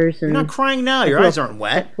Bobby in person. You're not crying now. Your eyes aren't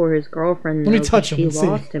wet. For his girlfriend. Let me touch him She and see.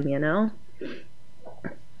 lost him, you know?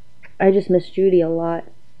 I just miss Judy a lot.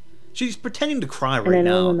 She's pretending to cry right now. And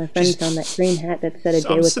I know when my friend found that green hat that said a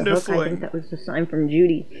day with the hook, I think that was a sign from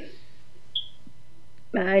Judy.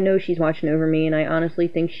 I know she's watching over me, and I honestly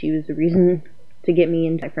think she was the reason to get me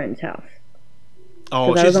into my friend's house.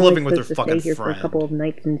 Oh, she's living with her fucking stay here friend. for a couple of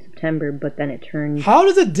nights in September, but then it turned... How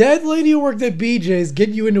does a dead lady who worked at BJ's get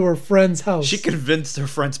you into her friend's house? She convinced her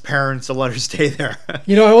friend's parents to let her stay there.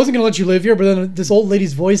 You know, I wasn't going to let you live here, but then this old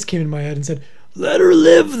lady's voice came in my head and said, "Let her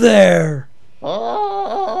live there."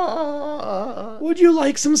 Would you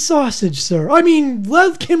like some sausage, sir? I mean,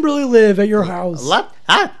 let Kimberly live at your house.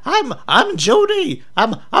 I'm Jody.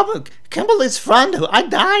 I'm Kimberly's friend. I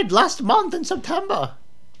died last month in September.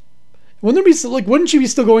 Wouldn't there be wouldn't she be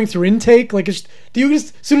still going through intake? Like, do you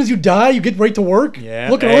just as soon as you die, you get right to work?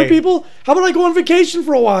 Yeah. Look at other people. How about I go on vacation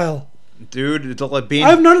for a while? Dude, it's like being.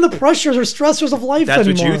 I have none of the pressures or stressors of life That's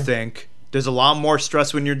anymore. what you think. There's a lot more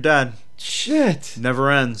stress when you're dead. Shit.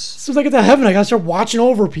 Never ends. As soon as I get to heaven, I gotta start watching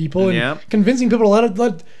over people and convincing people to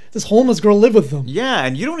let this homeless girl live with them. Yeah,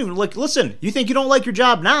 and you don't even listen, you think you don't like your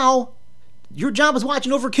job now? Your job is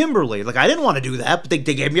watching over Kimberly. Like, I didn't want to do that, but they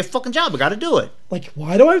gave me a fucking job. I gotta do it. Like,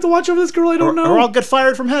 why do I have to watch over this girl I don't know? Or I'll get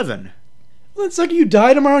fired from heaven. Well, it's like you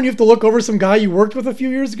die tomorrow and you have to look over some guy you worked with a few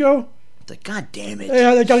years ago. It's like, God damn it.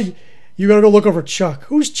 Yeah, you gotta go look over Chuck.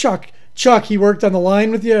 Who's Chuck? Chuck, he worked on the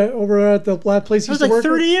line with you over at the place you used to work with? That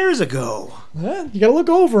was like 30 years ago. Yeah, you gotta look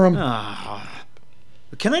over him.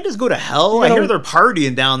 Can I just go to hell? I hear they're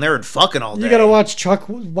partying down there and fucking all day. You gotta watch Chuck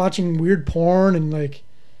watching weird porn and,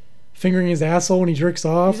 fingering his asshole when he jerks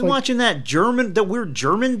off. He's watching that weird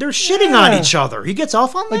German. They're shitting on each other. He gets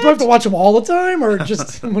off on that? Do I have to watch him all the time or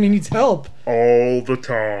just when he needs help? All the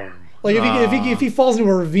time. If he falls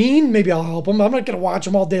into a ravine, maybe I'll help him. I'm not gonna watch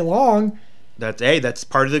him all day long. That's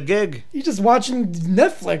part of the gig. He's just watching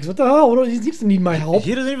Netflix. What the hell? He doesn't need my help.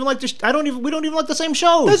 He doesn't even like this. We don't even like the same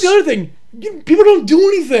shows. That's the other thing. People don't do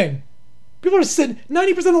anything. People are sitting.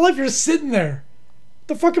 90% of life, you're just sitting there. What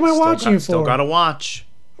the fuck am I watching you for? Still gotta watch.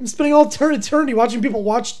 I'm spending all eternity watching people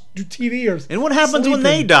watch TV or. And what happens when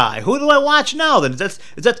they die? Who do I watch now? Then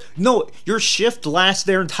no? Your shift lasts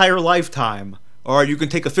their entire lifetime. Or you can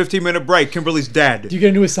take a 15-minute break. Kimberly's dead. Do you get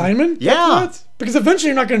a new assignment? Yeah. Because eventually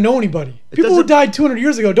you're not going to know anybody. People who died 200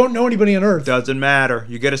 years ago don't know anybody on Earth. Doesn't matter.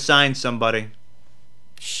 You get assigned somebody.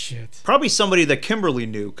 Shit. Probably somebody that Kimberly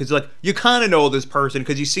knew. Because you kind of know this person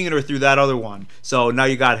because you've seen her through that other one. So now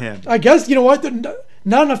you got him. I guess, you know what?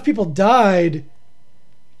 Not enough people died.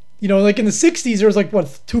 In the 60s, there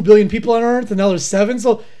was 2 billion people on Earth, and now there's 7.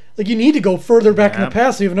 So, you need to go further back in the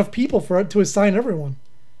past so you have enough people to assign everyone.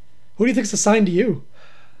 Who do you think's assigned to you?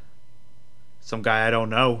 Some guy I don't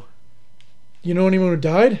know. You know anyone who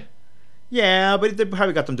died? Yeah, but they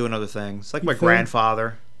probably got them doing other things. Like my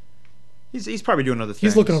grandfather. He's probably doing other things.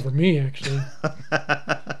 He's looking over me, actually.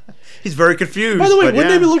 He's very confused. By the way, wouldn't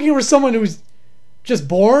they be looking over someone who's just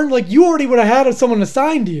born? You already would have had someone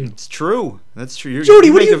assigned to you. It's true. That's true. Jody,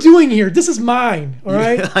 what are you doing here? This is mine, all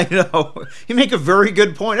right? I know. You make a very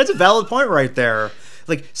good point. That's a valid point right there.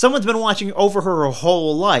 Someone's been watching over her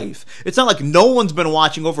whole life. It's not like no one's been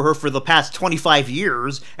watching over her for the past 25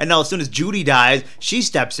 years, and now as soon as Judy dies, she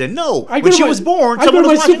steps in. No, when she was born, someone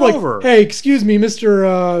was watching over her. Hey, excuse me,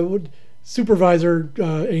 Mr. Supervisor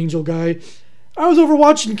Angel guy. I was over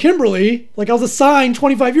watching Kimberly, like I was assigned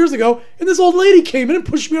 25 years ago, and this old lady came in and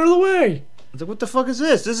pushed me out of the way. I was like, what the fuck is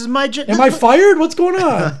this? This is my... Am I fired? What's going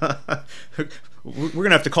on? We're going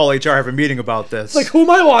to have to call HR, have a meeting about this. It's like, who am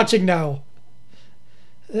I watching now?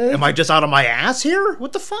 Am I just out of my ass here?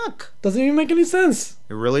 What the fuck? Doesn't even make any sense.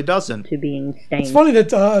 It really doesn't. To being stained. It's funny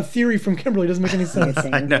that a theory from Kimberly doesn't make any sense.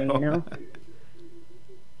 I know. You know?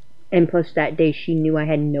 And plus that day she knew I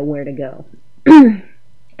had nowhere to go.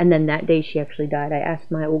 And then that day she actually died. I asked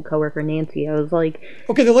my old coworker Nancy. I was like,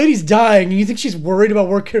 okay, the lady's dying, and you think she's worried about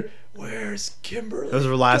where's Kimberly? Those are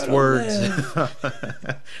her last words.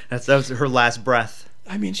 that was her last breath.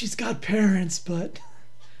 I mean, she's got parents, but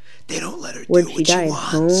they don't let her do would she what die she at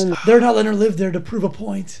wants. home they're not letting her live there to prove a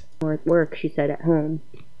point. or at work? She said at home.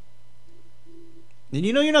 And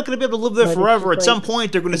you know you're not going to be able to live there But forever. At it's some like,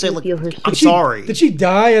 point, they're going to say, like, feel her I'm sick. sorry. Did she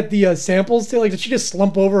die at the samples thing? Like, did she just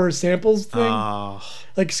slump over her samples thing? Oh,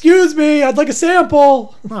 Like, excuse me, I'd like a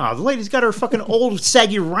sample. the lady's got her fucking old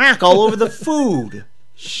saggy rack all over the food.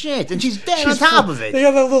 Shit, and she's dead on top of it. They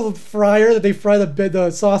have that little fryer that they fry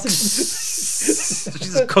the sausage. She's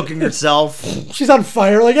just cooking herself. She's on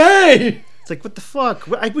fire. Like, hey, It's like, what the fuck?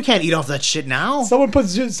 We can't eat off that shit now. someone put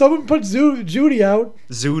Judy out.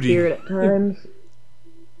 Zooty. Weird at times.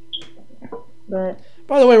 But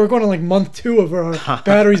By the way, we're going on like month 2 of our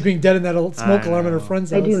batteries being dead in that old smoke alarm at her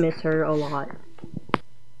friend's I house. do miss her a lot.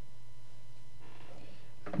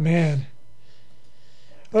 Man.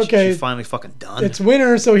 Okay, She's finally fucking done. it's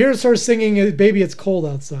winter, so here's her singing "Baby It's Cold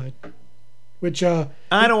Outside," which I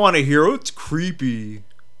don't want to hear it. It's creepy.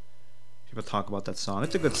 People talk about that song.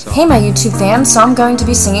 It's a good song. Hey, my YouTube fans, so I'm going to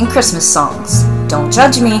be singing Christmas songs. Don't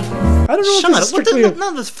judge me. I don't know Shut if this up. is strictly. None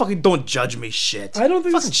of this fucking don't judge me shit. I don't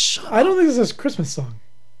think fucking this, shut up. I don't think this is a Christmas song.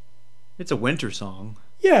 It's a winter song.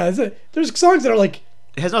 Yeah, there's songs that are like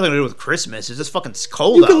It has nothing to do with Christmas. It's just fucking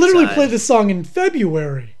cold you could literally outside. play this song in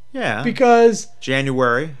February Yeah. because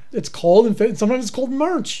January. it's cold and sometimes it's cold in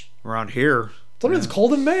March. Around here. Sometimes it's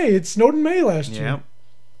cold in May. It snowed in May last Yeah. year.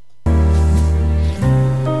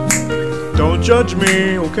 Don't judge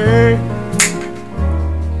me, okay?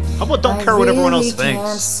 How about don't care what everyone else Can't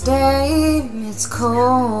thinks? stay. It's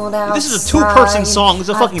cold outside. This is a 2-person song. This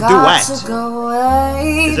is a fucking I've got duet. to go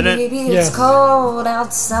away. Isn't it? Baby, Yeah. it's cold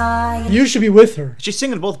outside. You should be with her. She's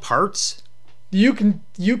singing both parts. You can.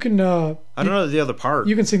 I don't know the other part.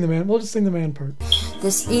 You can sing the man. We'll just sing the man part.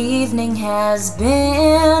 This evening has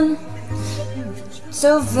been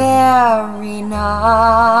so very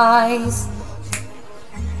nice.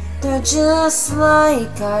 They're just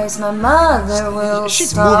like eyes my mother will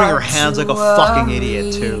She's start moving her hands like a to fucking idiot,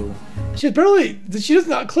 worry. too. She's barely. She does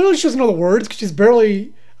not. Clearly, she doesn't know the words because she's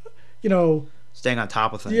barely. Staying on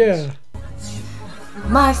top of things. Yeah.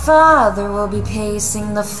 My father will be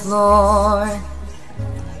pacing the floor.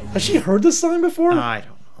 Has she heard this song before? I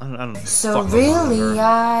don't know. So Fuck really,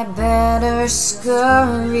 I better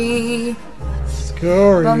scurry.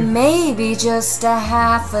 Scary. But maybe just a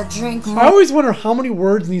half a drink more. I always wonder how many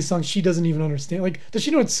words in these songs she doesn't even understand. Like, does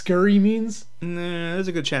she know what scurry means? Nah, there's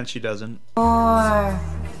a good chance she doesn't.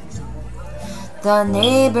 The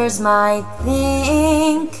neighbors might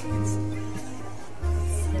think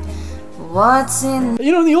what's in.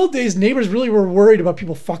 In the old days, neighbors really were worried about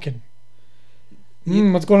people fucking.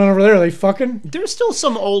 What's going on over there? Are they fucking? There's still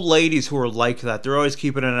some old ladies who are like that. They're always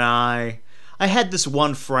keeping an eye. I had this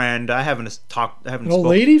one friend. I haven't An old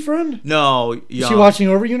lady friend? No, Is young. she watching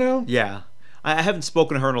over you now? Yeah, I haven't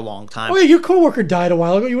spoken to her in a long time. Oh yeah, your coworker died a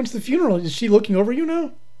while ago. You went to the funeral. Is she looking over you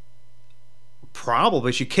now?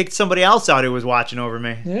 Probably. She kicked somebody else out who was watching over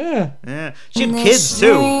me. Yeah. Yeah. She had kids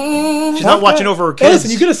too. She's not watching over her Hey, kids.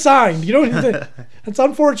 listen, you get assigned. You don't. That's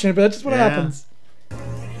unfortunate, but that's just what Yeah. happens.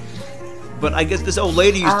 But I guess this old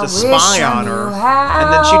lady used I to wish spy I on knew her, how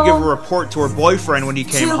and then she'd give a report to her boyfriend when he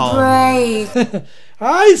came to home. break.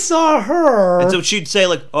 I saw her. And so she'd say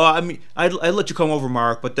like, "Oh, I mean, I'd let you come over,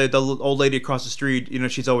 Mark, but the old lady across the street,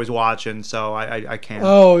 she's always watching, so I can't."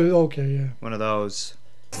 Oh, okay, yeah. One of those.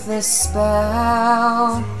 This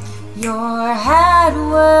spell, your head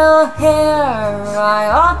will hear. I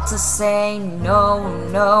ought to say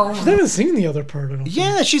no, She's not even singing the other part. I don't think.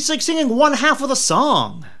 Yeah, she's like singing one half of the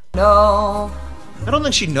song. no. I don't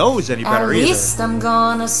think she knows any At better either. least I'm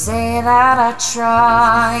gonna say that I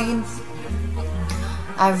tried.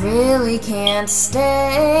 I really can't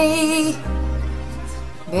stay.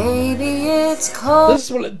 Baby, it's cold. This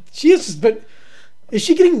is what she is. But is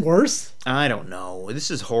she getting worse? I don't know. This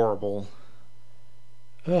is horrible.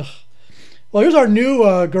 Ugh. Well, here's our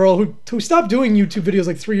new girl who stopped doing YouTube videos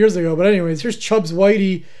like 3 years ago. But anyways, here's Chubbs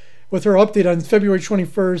Whitey with her update on February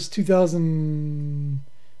 21st, 2000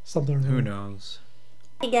 something. Who knows?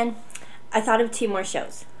 Again, I thought of 2 more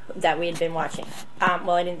shows that we had been watching.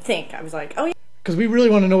 Well, I didn't think. I was like, oh, yeah. Because we really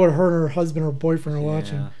want to know what her and her husband or boyfriend are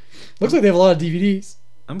watching. Looks like they have a lot of DVDs.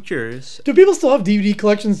 I'm curious. Do people still have DVD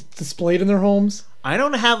collections displayed in their homes? I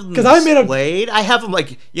don't have them displayed. I have them,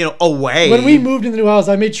 like, away. When we moved into the new house,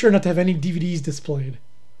 I made sure not to have any DVDs displayed.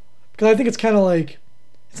 Because I think it's kind of like,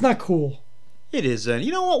 it's not cool. It isn't.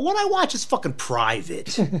 You know what? What I watch is fucking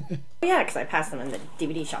private. Yeah, because I passed them in the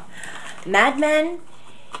DVD shop. Mad Men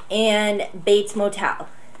and Bates Motel.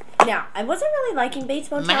 Now, I wasn't really liking Bates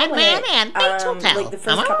Motel. Mad Men and Bates Motel. Like, the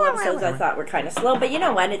first couple episodes I thought were kind of slow. But you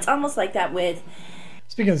know what? It's almost like that with...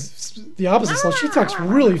 Speaking of the opposite stuff, she talks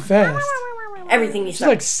really fast. Everything you She's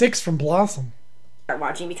like 6 from Blossom. Start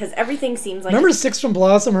watching, because everything seems like... Remember 6 from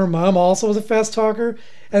Blossom? Her mom also was a fast talker.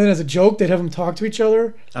 And then as a joke, they'd have them talk to each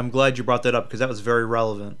other. I'm glad you brought that up, because that was very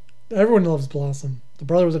relevant. Everyone loves Blossom. The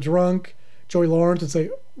brother was a drunk. Joey Lawrence would say...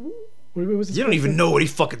 What was his you don't even know what he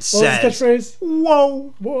fucking says. What was his catchphrase?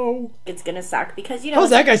 Whoa. Whoa. It's gonna suck, because, How's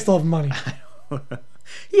that guy still have money?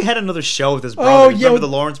 He had another show with his brother. Remember the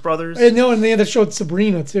Lawrence brothers? And and they had a show with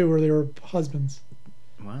Sabrina, too, where they were husbands.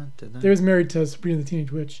 What? Did they? They was married to Sabrina the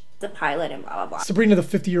Teenage Witch. The pilot and blah, blah, blah. Sabrina the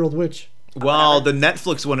 50-year-old witch. Well, the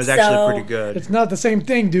Netflix one is actually pretty good. It's not the same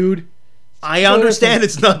thing, dude. I understand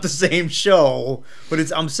it's not the same show,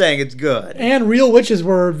 but I'm saying it's good. And real witches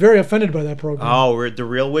were very offended by that program. Oh, the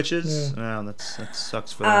real witches? Yeah. Oh, that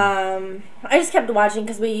sucks for them. I just kept watching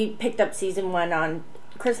because we picked up season 1 on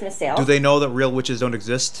Christmas sale. Do they know that real witches don't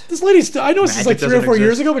exist? This lady still... I know this is like 3 or 4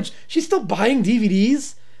 years exist. ago, but she's still buying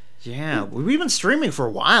DVDs. Yeah, we've been streaming for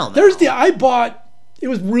a while now. I bought... It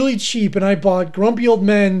was really cheap, and I bought Grumpy Old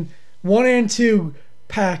Men 1 and 2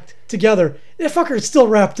 packed together. That fucker is still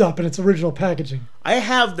wrapped up in its original packaging. I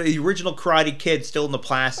have the original Karate Kid still in the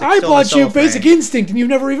plastic. I bought you Basic Instinct, and you've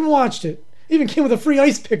never even watched it. It even came with a free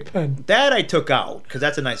ice pick pen. That I took out, because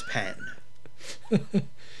that's a nice pen.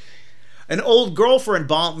 An old girlfriend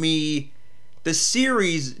bought me the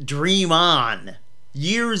series Dream On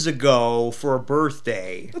years ago for a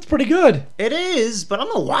birthday. That's pretty good. It is, but I'm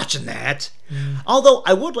not watching that. Although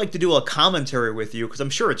I would like to do a commentary with you, because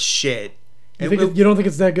I'm sure it's shit. You don't think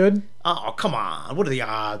it's that good? Oh, come on. What are the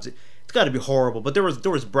odds? It's got to be horrible. But there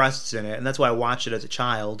was breasts in it, and that's why I watched it as a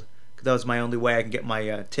child. Because that was my only way I can get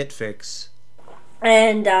my tit fix.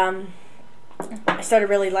 And I started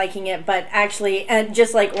really liking it, but actually, and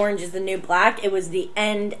just like Orange is the New Black, it was the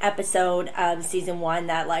end episode of season 1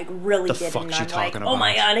 that like really did it. And I'm like, oh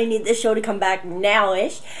my god, I need this show to come back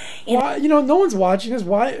now-ish. And why, no one's watching this.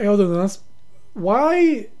 Why, other than us?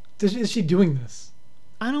 Why is she doing this?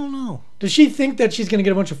 I don't know. Does she think that she's going to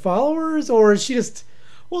get a bunch of followers, or is she just...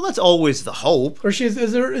 Well, that's always the hope. Or is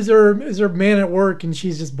her man at work and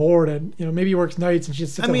she's just bored, and maybe he works nights and she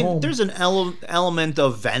just sits at home? There's an element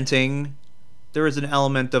of venting. There is an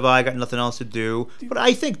element of I got nothing else to do. But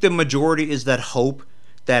I think the majority is that hope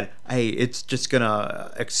that, hey, it's just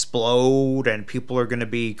gonna explode and people are gonna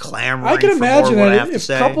be clamoring. I can imagine more that if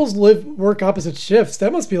couples work opposite shifts,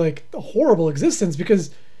 that must be like a horrible existence,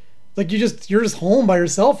 because like you're just home by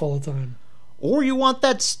yourself all the time. Or you want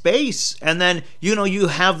that space, and then you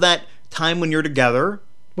have that time when you're together,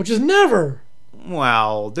 which is never.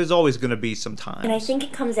 Well, there's always going to be some time. And I think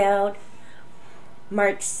it comes out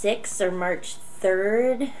March 6th or March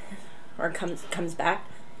 3rd, or comes back.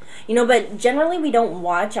 But generally we don't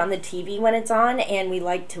watch on the TV when it's on, and we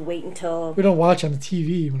like to wait until... We don't watch on the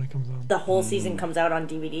TV when it comes on. The whole season comes out on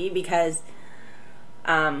DVD, because...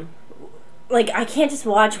 I can't just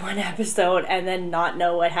watch one episode and then not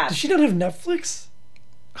know what happened. Does she not have Netflix?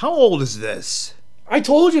 How old is this? I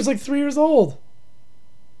told you it's like 3 years old.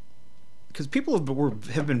 Because people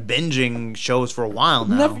have been binging shows for a while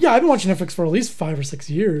now. Yeah, I've been watching Netflix for at least 5 or 6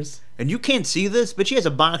 years. And you can't see this, but she has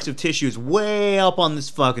a box of tissues way up on this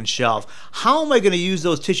fucking shelf. How am I going to use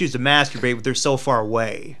those tissues to masturbate if they're so far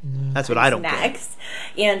away? That's what I don't get.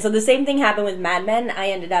 And so the same thing happened with Mad Men. I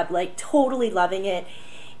ended up totally loving it.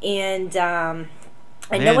 And I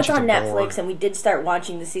know it's on Netflix, and we did start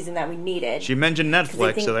watching the season that we needed. She mentioned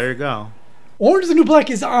Netflix, so there you go. Orange is the New Black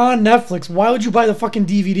is on Netflix. Why would you buy the fucking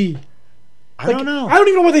DVD? I don't know. I don't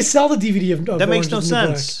even know why they sell the DVD of that makes no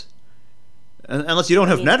sense. Unless you don't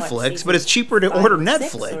have Netflix, but it's cheaper to order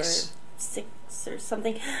Netflix. 6 or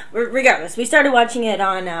something. Regardless, we started watching it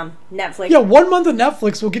on Netflix. Yeah, 1 month of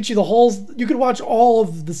Netflix will get you the whole... You could watch all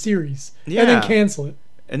of the series and then cancel it.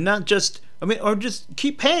 And not just... or just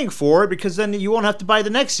keep paying for it, because then you won't have to buy the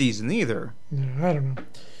next season either. Yeah, I don't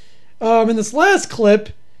know. In this last clip,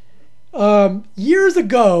 years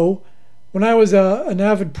ago, when I was an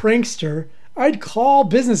avid prankster, I'd call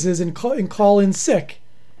businesses and call in sick.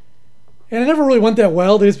 And it never really went that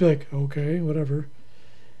well. They'd just be like, okay, whatever.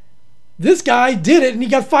 This guy did it, and he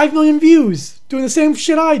got 5 million views doing the same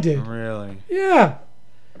shit I did. Really? Yeah.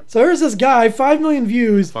 So here's this guy, 5 million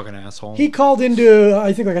views. Fucking asshole. He called into,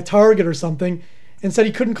 I think, like a Target or something, and said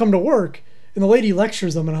he couldn't come to work. And the lady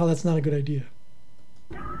lectures him on how that's not a good idea.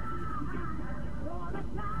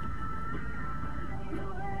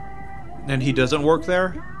 And he doesn't work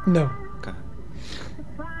there? No. Okay.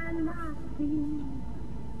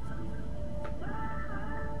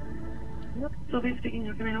 Sylvia speaking,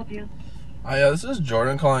 how can I help you? This is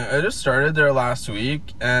Jordan calling. I just started there last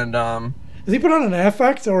week, and Does he put on an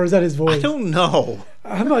affect, or is that his voice? I don't know.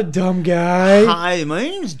 I'm a dumb guy. Hi, my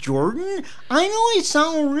name's Jordan. I know I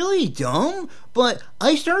sound really dumb, but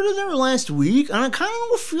I started there last week, and I kind of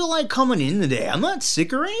don't feel like coming in today. I'm not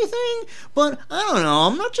sick or anything, but I don't know.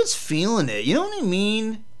 I'm not just feeling it. You know what I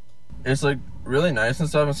mean? It's like really nice and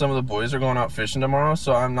stuff, and some of the boys are going out fishing tomorrow,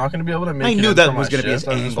 so I'm not going to be able to make I it knew in that for was my going to be his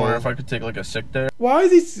shift. I was just angle. wondering if I could take like a sick day. Why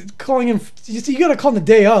is he calling in? You see, you gotta call him the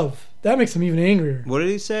day of. That makes him even angrier. What did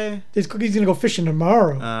he say? He's gonna go fishing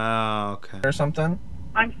tomorrow. Oh, okay. Or something.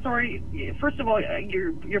 I'm sorry. First of all,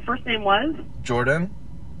 your first name was? Jordan?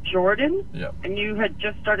 Jordan? Yep. And you had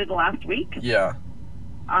just started last week? Yeah.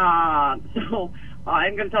 So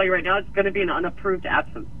I'm going to tell you right now, it's going to be an unapproved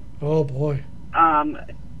absence. Oh boy.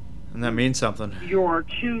 And that means something. You're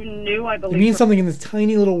too new, I believe. It means something in this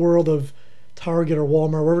tiny little world of Target or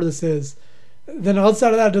Walmart, wherever this is. Then outside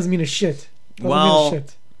of that, it doesn't mean a shit. Well,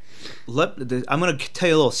 I'm going to tell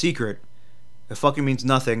you a little secret. It fucking means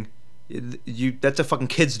nothing. That's a fucking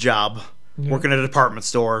kid's job. Yeah. Working at a department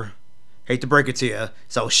store. Hate to break it to you.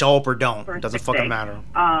 So show up or don't. It doesn't fucking matter.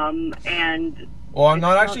 And well, I'm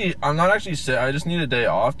not actually sick. I just need a day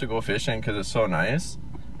off to go fishing because it's so nice,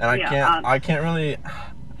 and I can't really.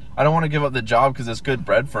 I don't want to give up the job because it's good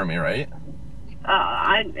bread for me, right?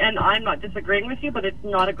 I'm not disagreeing with you, but it's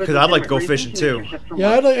not a good. Because I'd like to go fishing too.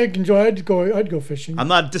 Yeah, I'd go fishing. I'm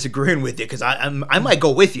not disagreeing with you because I might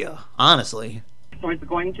go with you, honestly. So it's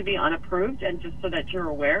going to be unapproved, and just so that you're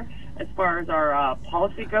aware, as far as our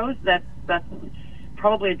policy goes, that's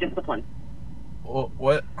probably a discipline. Well,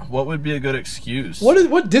 what would be a good excuse?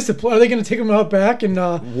 What discipline? Are they going to take him out back and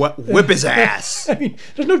whip his ass? I mean,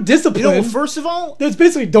 there's no discipline. You know, first of all, it's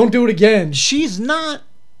basically don't do it again. She's not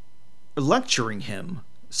lecturing him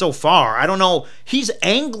so far. I don't know. He's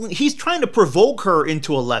angling. He's trying to provoke her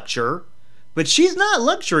into a lecture, but she's not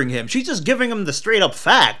lecturing him. She's just giving him the straight up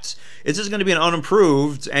facts. It's just going to be an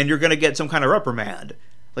unapproved, and you're going to get some kind of reprimand.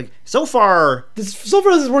 Like, so far this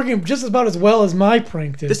is working just about as well as my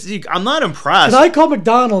prank did. I'm not impressed. Because I called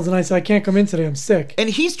McDonald's and I said, I can't come in today, I'm sick. And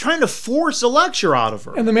he's trying to force a lecture out of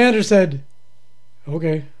her. And the manager said,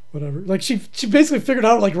 okay, whatever. Like, she basically figured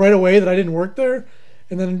out, like, right away that I didn't work there,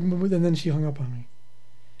 and then she hung up on me.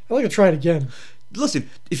 I'd like to try it again. Listen,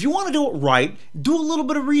 if you want to do it right, do a little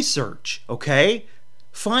bit of research, okay?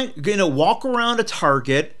 Walk around a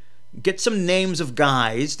Target, get some names of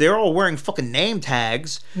guys. They're all wearing fucking name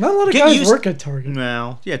tags. Not a lot of guys work at Target.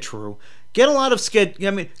 Well, yeah, true. Get a lot of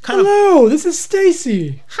Hello, this is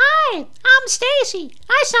Stacy. Hi, I'm Stacy.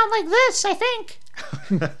 I sound like this, I think.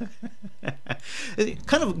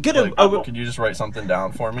 Could you just write something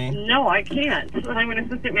down for me? No, I can't. I'm an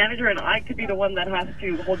assistant manager, and I could be the one that has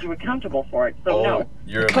to hold you accountable for it. So no.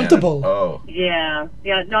 You're accountable. Oh. Yeah,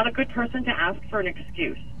 not a good person to ask for an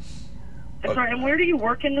excuse. Sorry, and where do you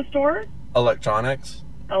work in the store? Electronics.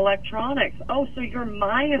 Electronics. Oh, so you're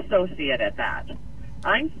my associate at that.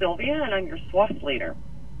 I'm Sylvia, and I'm your SWAT leader.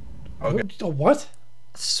 Okay. A what?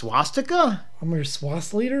 Swastika? I'm your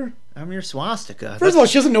SWAT leader? I'm your swastika. First of all,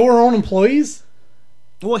 she doesn't know her own employees?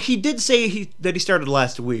 Well, he did say that he started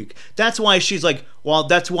last week. That's why she's like, well,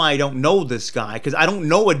 that's why I don't know this guy, because I don't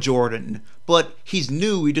know a Jordan, but he's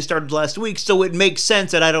new, he just started last week, so it makes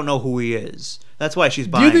sense that I don't know who he is. That's why she's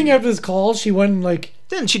buying. Do you think after this call, she went and,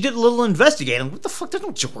 Then she did a little investigating. What the fuck? There's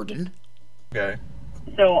no Jordan. Okay.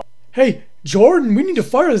 So... Hey, Jordan, we need to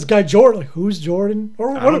fire this guy Jordan. Like, who's Jordan?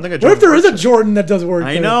 Or I don't think what if there is a Jordan that does work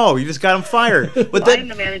I there? know, you just got him fired. But I'm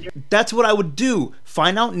the manager. That's what I would do.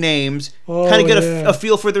 Find out names, kind of get a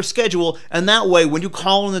feel for their schedule, and that way, when you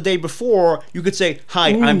call in the day before, you could say,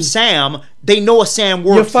 hi, I'm Sam. They know a Sam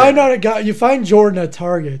works You find Jordan at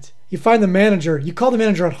Target. You find the manager. You call the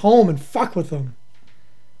manager at home and fuck with him.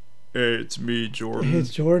 Hey, it's me, Jordan. Hey,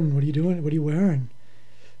 it's Jordan. What are you doing? What are you wearing?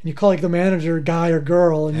 And you call the manager, guy or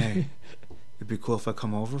girl, and hey, it'd be cool if I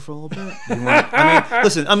come over for a little bit.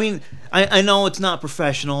 Listen. I know it's not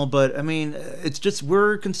professional, but it's just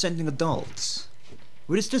we're consenting adults.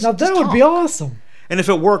 We just now that would be awesome. And if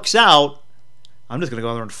it works out, I'm just gonna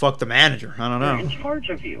go there and fuck the manager. I don't know. We're in charge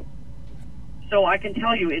of you, so I can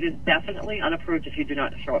tell you it is definitely unapproved if you do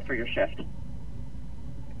not show up for your shift.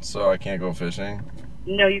 So I can't go fishing?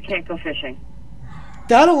 No, you can't go fishing.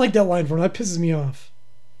 I don't like that line from her. That pisses me off.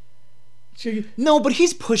 No, but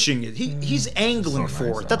he's pushing it. He's angling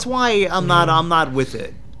for it. That's why I'm not with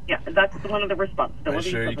it. Yeah, that's one of the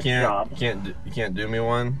responsibilities sure of you the can't, job. You can't do me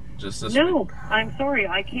one just this No, week? I'm sorry,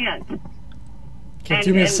 I can't. Can't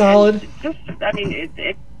do me a solid? Just, I mean,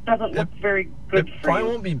 it doesn't look very good for you. It probably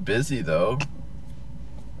won't be busy, though.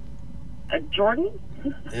 Jordan?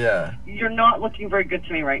 Yeah. You're not looking very good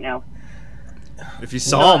to me right now. If you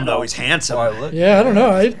saw him, though, he's handsome. Yeah, I don't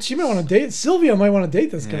know. She might want to date. Sylvia might want to date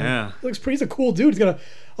this guy. Yeah. Looks pretty. He's a cool dude. He's got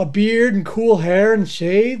a beard and cool hair and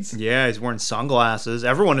shades. Yeah, he's wearing sunglasses.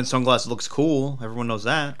 Everyone in sunglasses looks cool. Everyone knows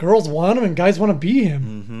that. Girls want him and guys want to be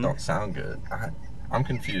him. Mm-hmm. Don't sound good. I'm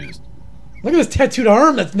confused. Look at this tattooed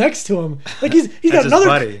arm that's next to him. Like he's got his another.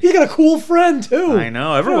 buddy. He's got a cool friend too. I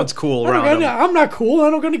know. Everyone's cool around him. I'm not cool. I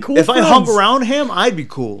don't got any cool If friends. I hung around him, I'd be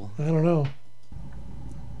cool. I don't know.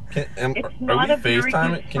 Are we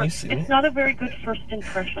FaceTiming? Can you see me? It's not a very good first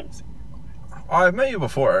impression. Oh, I've met you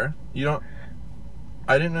before.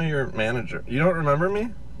 I didn't know you're a manager. You don't remember me?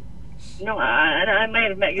 No, I may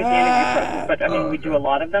have met you at the interview process, but I mean, we do a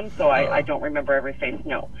lot of them, so I don't remember every face,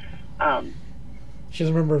 no. She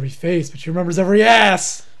doesn't remember every face, but she remembers every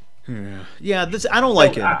ass. Yeah, I don't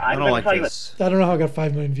like it. I don't like this. I don't know how I got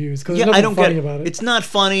 5 million views because Yeah, there's I nothing don't funny get about it. It's not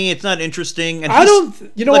funny. It's not interesting. And I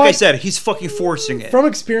don't. You know like what? I said, he's fucking forcing it. From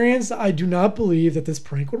experience, I do not believe that this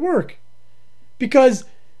prank would work, because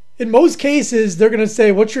in most cases they're gonna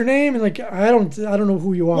say, "What's your name?" and like, I don't know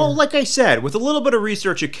who you are. Well, like I said, with a little bit of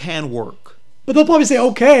research, it can work. But they'll probably say,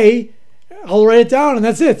 "Okay, I'll write it down," and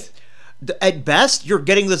that's it. At best, you're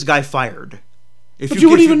getting this guy fired. But you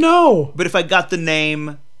wouldn't even know. But if I got the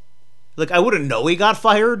name, like I wouldn't know he got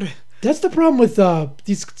fired. That's the problem with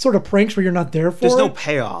these sort of pranks where you're not there for. There's no it.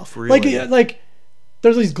 payoff, really. Like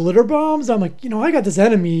there's these glitter bombs. I'm like, I got this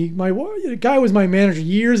enemy. The guy was my manager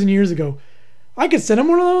years and years ago. I could send him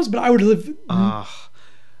one of those, but I would live.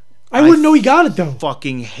 I wouldn't know he got it though.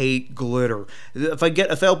 Fucking hate glitter. If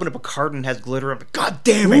I open up a carton and it has glitter, I'm like, God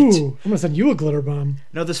damn it! Ooh, I'm gonna send you a glitter bomb.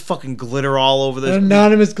 No, there's fucking glitter all over this. An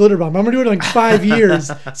anonymous glitter bomb. I'm gonna do it in like 5 years,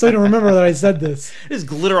 so you don't remember that I said this. There's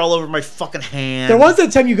glitter all over my fucking hand. There was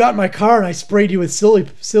that time you got in my car and I sprayed you with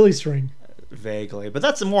silly string. Vaguely, but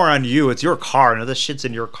that's more on you. It's your car. No, this shit's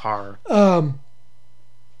in your car. And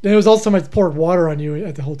it was also time I poured water on you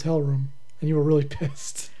at the hotel room, and you were really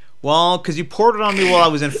pissed. Well, because you poured it on me while I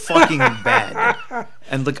was in fucking bed,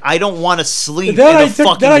 and like I don't want to sleep Then in I a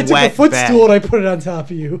fucking Then I took wet the footstool bed. and I put it on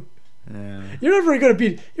top of you. Yeah. You're not very good at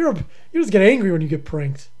being. You just get angry when you get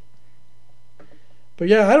pranked. But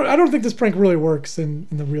yeah, I don't think this prank really works in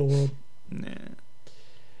the real world. Nah.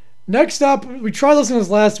 Next up, we tried listening to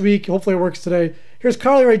this last week. Hopefully it works today. Here's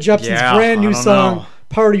Carly Rae Jepsen's brand new song,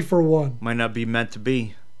 Party for One. Might not be meant to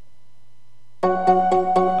be.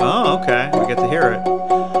 Oh, okay. We get to hear it.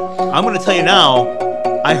 I'm going to tell you now,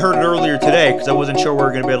 I heard it earlier today because I wasn't sure we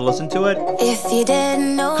were going to be able to listen to it. If you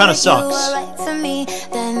didn't know kind of sucks.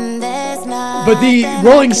 But the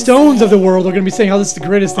Rolling Stones of the world are going to be saying how this is the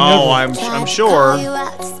greatest thing ever. Oh, I'm sure.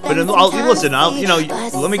 But listen,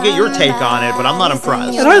 let me get your take on it, but I'm not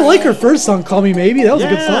impressed. And I like her first song, Call Me Maybe. That was a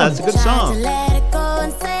good song. Yeah, that's a good song.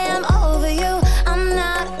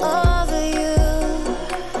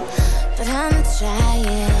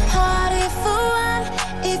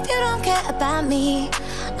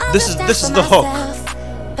 This is the hook.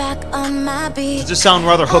 Does this sound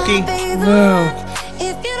rather hooky? No.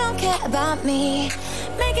 If you don't care about me,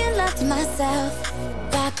 making love to myself,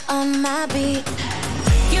 back on my beat.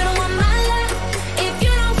 You don't want my love if you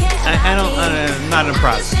don't care about I'm not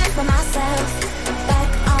impressed.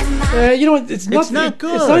 You know what? It's not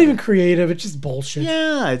good. It's not even creative. It's just bullshit.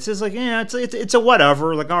 Yeah, it's just like it's a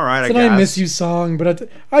whatever. Like all right, it's I guess. I miss you song, but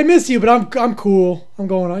I miss you, but I'm cool. I'm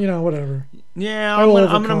going on. Whatever. Yeah, I'm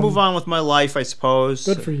gonna move on with my life, I suppose.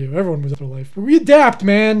 Good for you. Everyone moves on with life. But we adapt,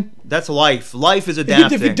 man. That's life. Life is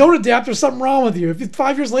adapting. If you don't adapt, there's something wrong with you. If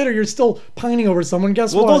 5 years later you're still pining over someone,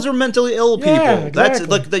 guess what? Well, those are mentally ill people. Yeah, exactly.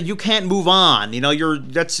 That's like that. You can't move on.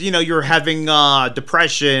 You're having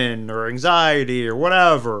depression or anxiety or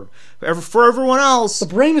whatever. For everyone else, the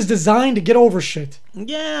brain is designed to get over shit.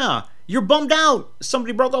 Yeah, you're bummed out.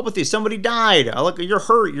 Somebody broke up with you. Somebody died. You're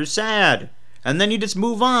hurt. You're sad. And then you just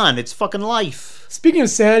move on. It's fucking life. Speaking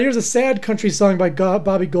of sad, here's a sad country song by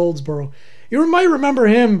Bobby Goldsboro. You might remember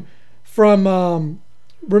him from.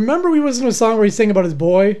 Remember we listened to a song where he sang about his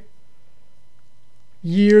boy.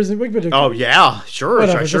 Years. Oh yeah, sure.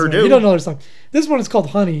 Whatever, I sure do. You don't know this song. This one is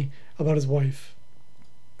called "Honey," about his wife.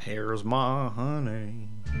 Here's my honey.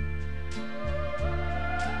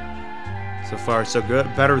 So far, so good.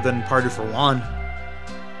 Better than Party for One.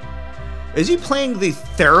 Is he playing the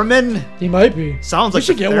theremin? He might be. Sounds like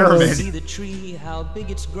should the get one of those. theremin. See the tree, how big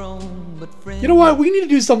it's grown, but friends, You know what? We need to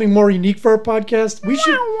do something more unique for our podcast. We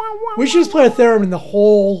should just play a theremin the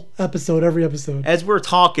whole episode, every episode. As we're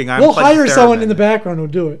talking, we'll hire someone in the background who'll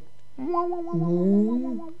do it.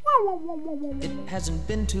 It hasn't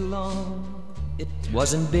been too long. It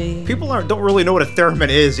wasn't big. People don't really know what a theremin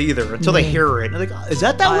is either until they hear it. And they're like, is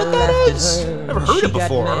that what that is? Never heard it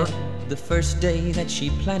before. The first day that she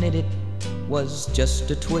planted it was just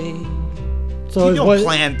a twig. So you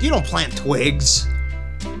don't plant twigs.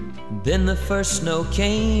 Then the first snow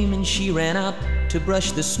came and she ran out to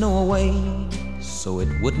brush the snow away so it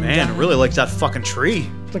wouldn't die. Man, really likes that fucking tree.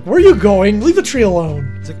 It's like, where are you going? Leave the tree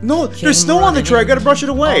alone. It's like, no, there's snow on the tree. I gotta brush it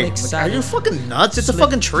away. Like, are you fucking nuts? It's a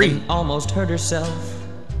fucking tree. Almost hurt herself,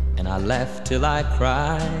 and I laughed till I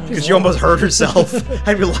cried. Because you almost hurt herself.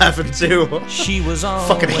 I'd be laughing too. She was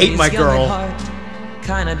fucking hate my girl.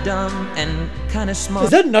 Kind of dumb and kind of smart.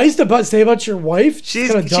 Is that nice to say about your wife?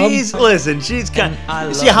 She's kind of dumb. She's kind of.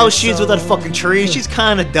 You see how she's with that fucking tree? She's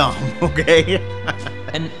kind of dumb, okay?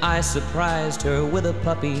 And I surprised her with a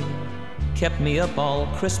puppy. Kept me up all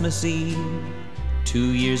Christmas Eve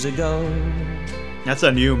 2 years ago. That's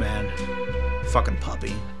on you, man. Fucking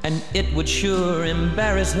puppy. And it would sure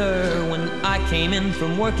embarrass her when I came in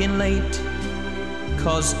from working late.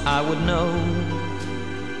 'Cause I would know.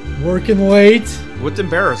 Working late? What's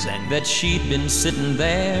embarrassing? That she'd been sitting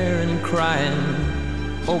there and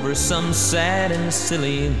crying over some sad and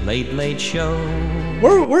silly late show.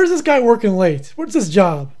 Where's this guy working late? What's his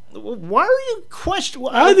job? Why are you questioning?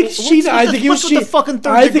 I think he's cheating. I think he was cheating.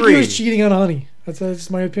 I think he was cheating on Honey. That's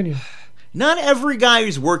just my opinion. Not every guy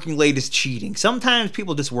who's working late is cheating. Sometimes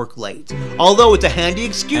people just work late. Although it's a handy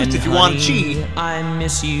excuse if you want to cheat. I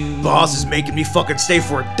miss you. Boss is making me fucking stay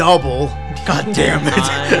for a double. God damn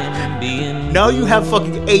it. Now you have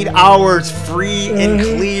fucking 8 hours free and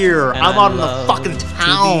clear. I'm out in the fucking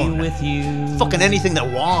town. With you. Fucking anything that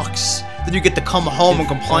walks. Then you get to come home and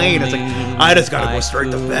complain. It's like, I just gotta go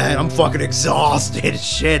straight to bed. I'm fucking exhausted.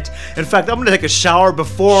 Shit. In fact, I'm gonna take a shower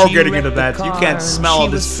before getting into bed so you can't smell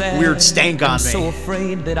this weird stank on me. So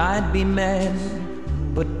afraid that I'd be mad.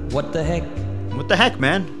 But what the heck? What the heck,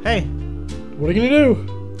 man? Hey. What are you gonna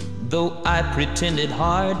do? Though I pretended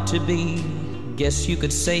hard to be, guess you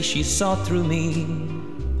could say she saw through me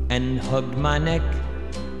and hugged my neck.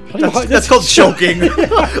 That's called choking.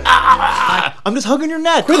 I'm just hugging your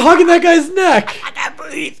neck. Quit hugging that guy's neck. I can't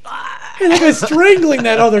breathe. Hey, that guy's strangling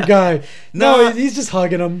that other guy. No, he's just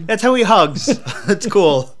hugging him. That's how he hugs. That's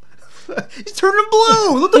cool. He's turning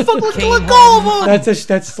blue. What the fuck? Let go of him.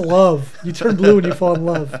 That's love. You turn blue when you fall in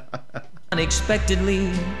love.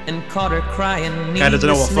 Unexpectedly and caught her crying. Guy doesn't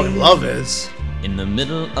know what fucking love is. In the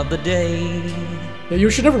middle of the day. Yeah, you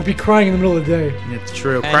should never be crying in the middle of the day. It's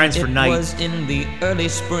true. Crying's for night. It was in the early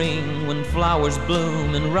spring when flowers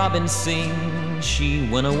bloom and robins sing. She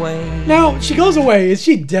went away. Now, she goes away. Is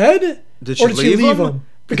she dead? Did she leave him?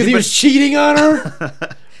 Because he was cheating on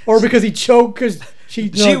her? Or because he choked? Because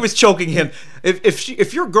she was choking him.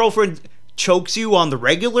 If your girlfriend chokes you on the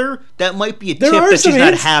regular, that might be a tip that she's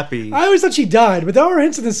not happy. I always thought she died, but there are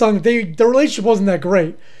hints in the song that the relationship wasn't that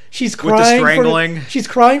great. She's crying with the strangling. She's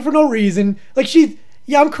crying for no reason. Like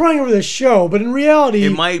I'm crying over this show, but in reality,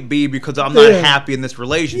 it might be because I'm not happy in this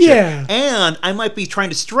relationship. Yeah. And I might be trying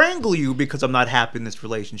to strangle you because I'm not happy in this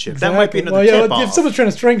relationship. Exactly. That might be another tip off. If someone's trying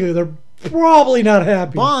to strangle you, they're probably not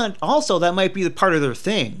happy. But also, that might be the part of their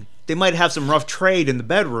thing. They might have some rough trade in the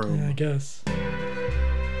bedroom. Yeah, I guess.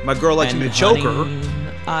 My girl likes me to choke her.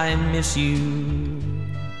 I miss you.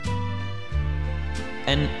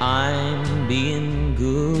 And I'm being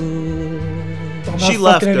good. She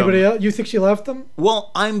left him. Anybody else? You think she left him?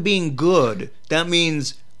 Well, I'm being good. That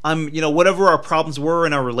means whatever our problems were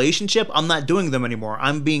in our relationship, I'm not doing them anymore.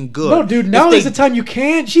 I'm being good. No, dude, now is the time you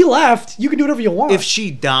can. She left. You can do whatever you want. If she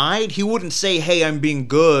died, he wouldn't say, hey, I'm being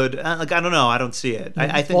good. I don't know. I don't see it.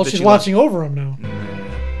 I think she's watching over him now.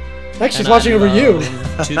 Actually, she's watching over you.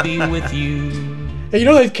 To be with you. Hey, you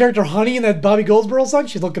know that character Honey in that Bobby Goldsboro song?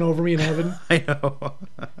 She's looking over me in heaven. I know.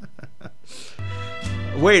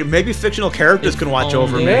 Wait, maybe fictional characters can watch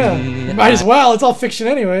over me. Yeah, might as well. It's all fiction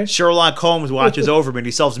anyway. Sherlock Holmes watches over me and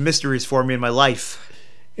he solves mysteries for me in my life.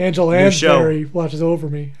 Angela Lansbury watches over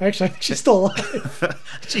me. Actually, I think she's still alive.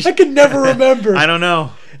 I can never remember. I don't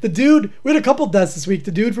know. The dude, we had a couple deaths this week.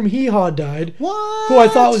 The dude from Hee Haw died. What? Who I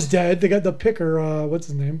thought was dead. They got the picker, what's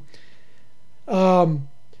his name?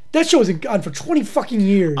 That show was on for 20 fucking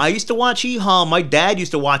years. I used to watch Hee Haw. My dad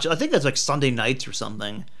used to watch it. I think that's like Sunday nights or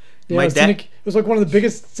something. Yeah, it was like one of the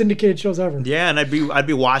biggest syndicated shows ever. Yeah, and I'd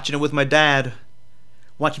be watching it with my dad,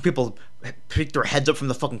 watching people pick their heads up from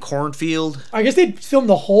the fucking cornfield. I guess they'd film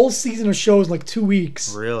the whole season of shows in like 2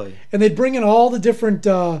 weeks. Really? And they'd bring in all the different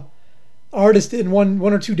artists in one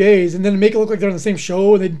or 2 days, and then make it look like they're on the same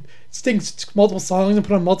show, and they'd sing multiple songs and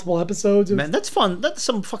put on multiple episodes. Man, that's fun. That's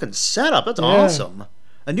some fucking setup. That's awesome.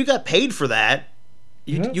 And you got paid for that.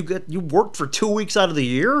 You worked for 2 weeks out of the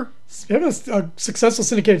year? Having a successful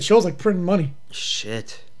syndicated show is like printing money.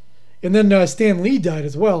 Shit. And then Stan Lee died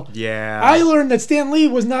as well. Yeah. I learned that Stan Lee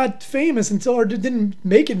was not famous or didn't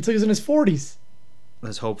make it until he was in his 40s.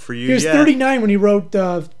 Let's hope for you. He was 39 when he wrote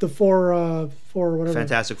the four whatever.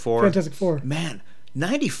 Fantastic Four. Fantastic Four. Man,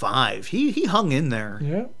 95. He hung in there.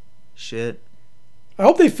 Yeah. Shit. I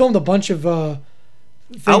hope they filmed a bunch of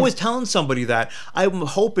I was telling somebody that. I'm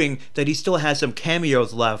hoping that he still has some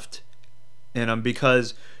cameos left in him,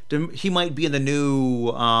 because he might be in the new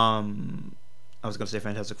I was going to say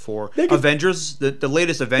Fantastic Four. Avengers, the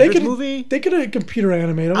latest Avengers movie. They could have computer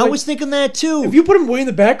animated. I was thinking that too. If you put him way in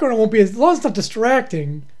the background, it won't be as long as it's not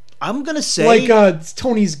distracting. I'm going to say... Like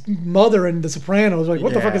Tony's mother in The Sopranos. Like,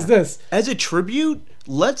 what the fuck is this? As a tribute,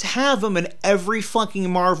 let's have him in every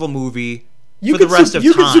fucking Marvel movie for the rest of time.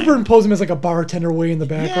 You can superimpose him as like a bartender way in the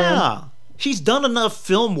background. Yeah. He's done enough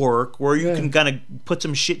film work where you can kind of put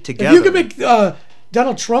some shit together. If you can make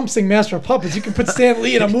Donald Trump sing Master of Puppets, you can put Stan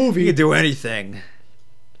Lee in a movie. You can do anything.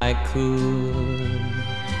 I could.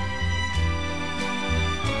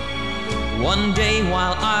 One day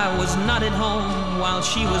while I was not at home, while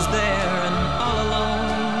she was there and all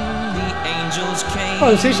alone, the angels came.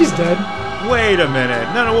 Oh, see, she's dead. Wait a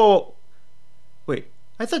minute. No, whoa. Wait.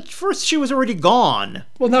 I thought first she was already gone.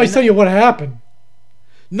 Well, now he's telling you what happened.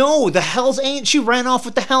 No, the Hell's Angels. She ran off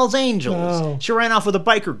with the Hell's Angels. Oh. She ran off with a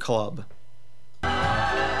biker club.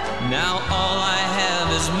 Now all I have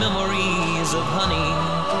is memories of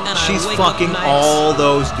honey. And she's I wake fucking up all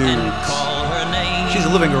those dudes. Call her name. She's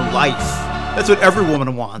living her life. That's what every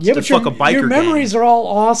woman wants. Yeah, to but fuck a biker your memories gang. are all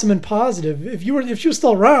awesome and positive. If she was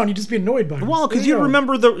still around, you'd just be annoyed by her. Well, because you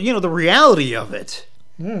remember the reality of it.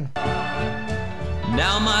 Yeah.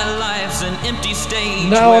 Now my life's an empty stage.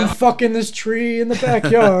 Now I'm fucking this tree in the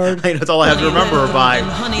backyard. That's all I have to remember her by.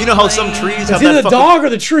 You know how some trees have it's either that the dog or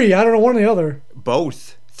the tree. I don't know, one or the other.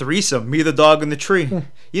 Both. Threesome. Me, the dog, and the tree.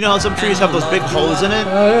 You know how some trees have those big holes in it?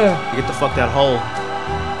 Oh, yeah. You get to fuck that hole.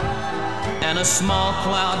 And a small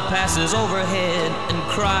cloud passes overhead and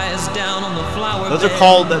cries down on the flower Those bed.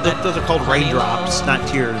 are called raindrops, not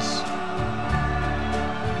tears.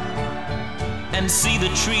 And see the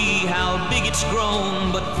tree, how big it's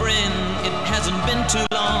grown. But friend, it hasn't been too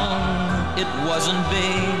long. It wasn't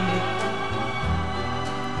big.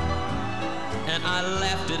 And I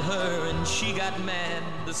laughed at her and she got mad.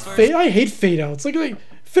 I hate fade outs. Like,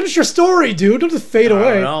 finish your story, dude. Don't just fade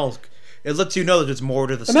away. I don't know. It lets you know that there's more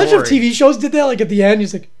to the Imagine story. if TV shows did that. Like at the end,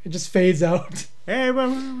 it just fades out. Hey,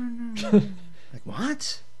 like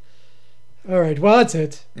what? All right. Well, that's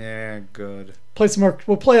it. Yeah, good. Play some more.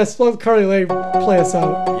 We'll play us. Let Carly Lay play us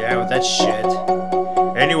out. Yeah, with that shit.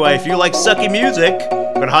 Anyway, if you like sucky music,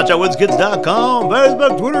 go to hotshotwizkids.com,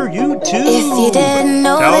 Facebook, Twitter, YouTube. If you didn't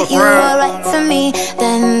know that you were right for me,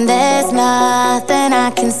 then there's nothing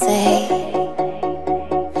I can say.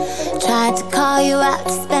 Tried to call you out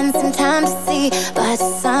to spend some time to see, but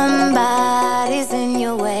somebody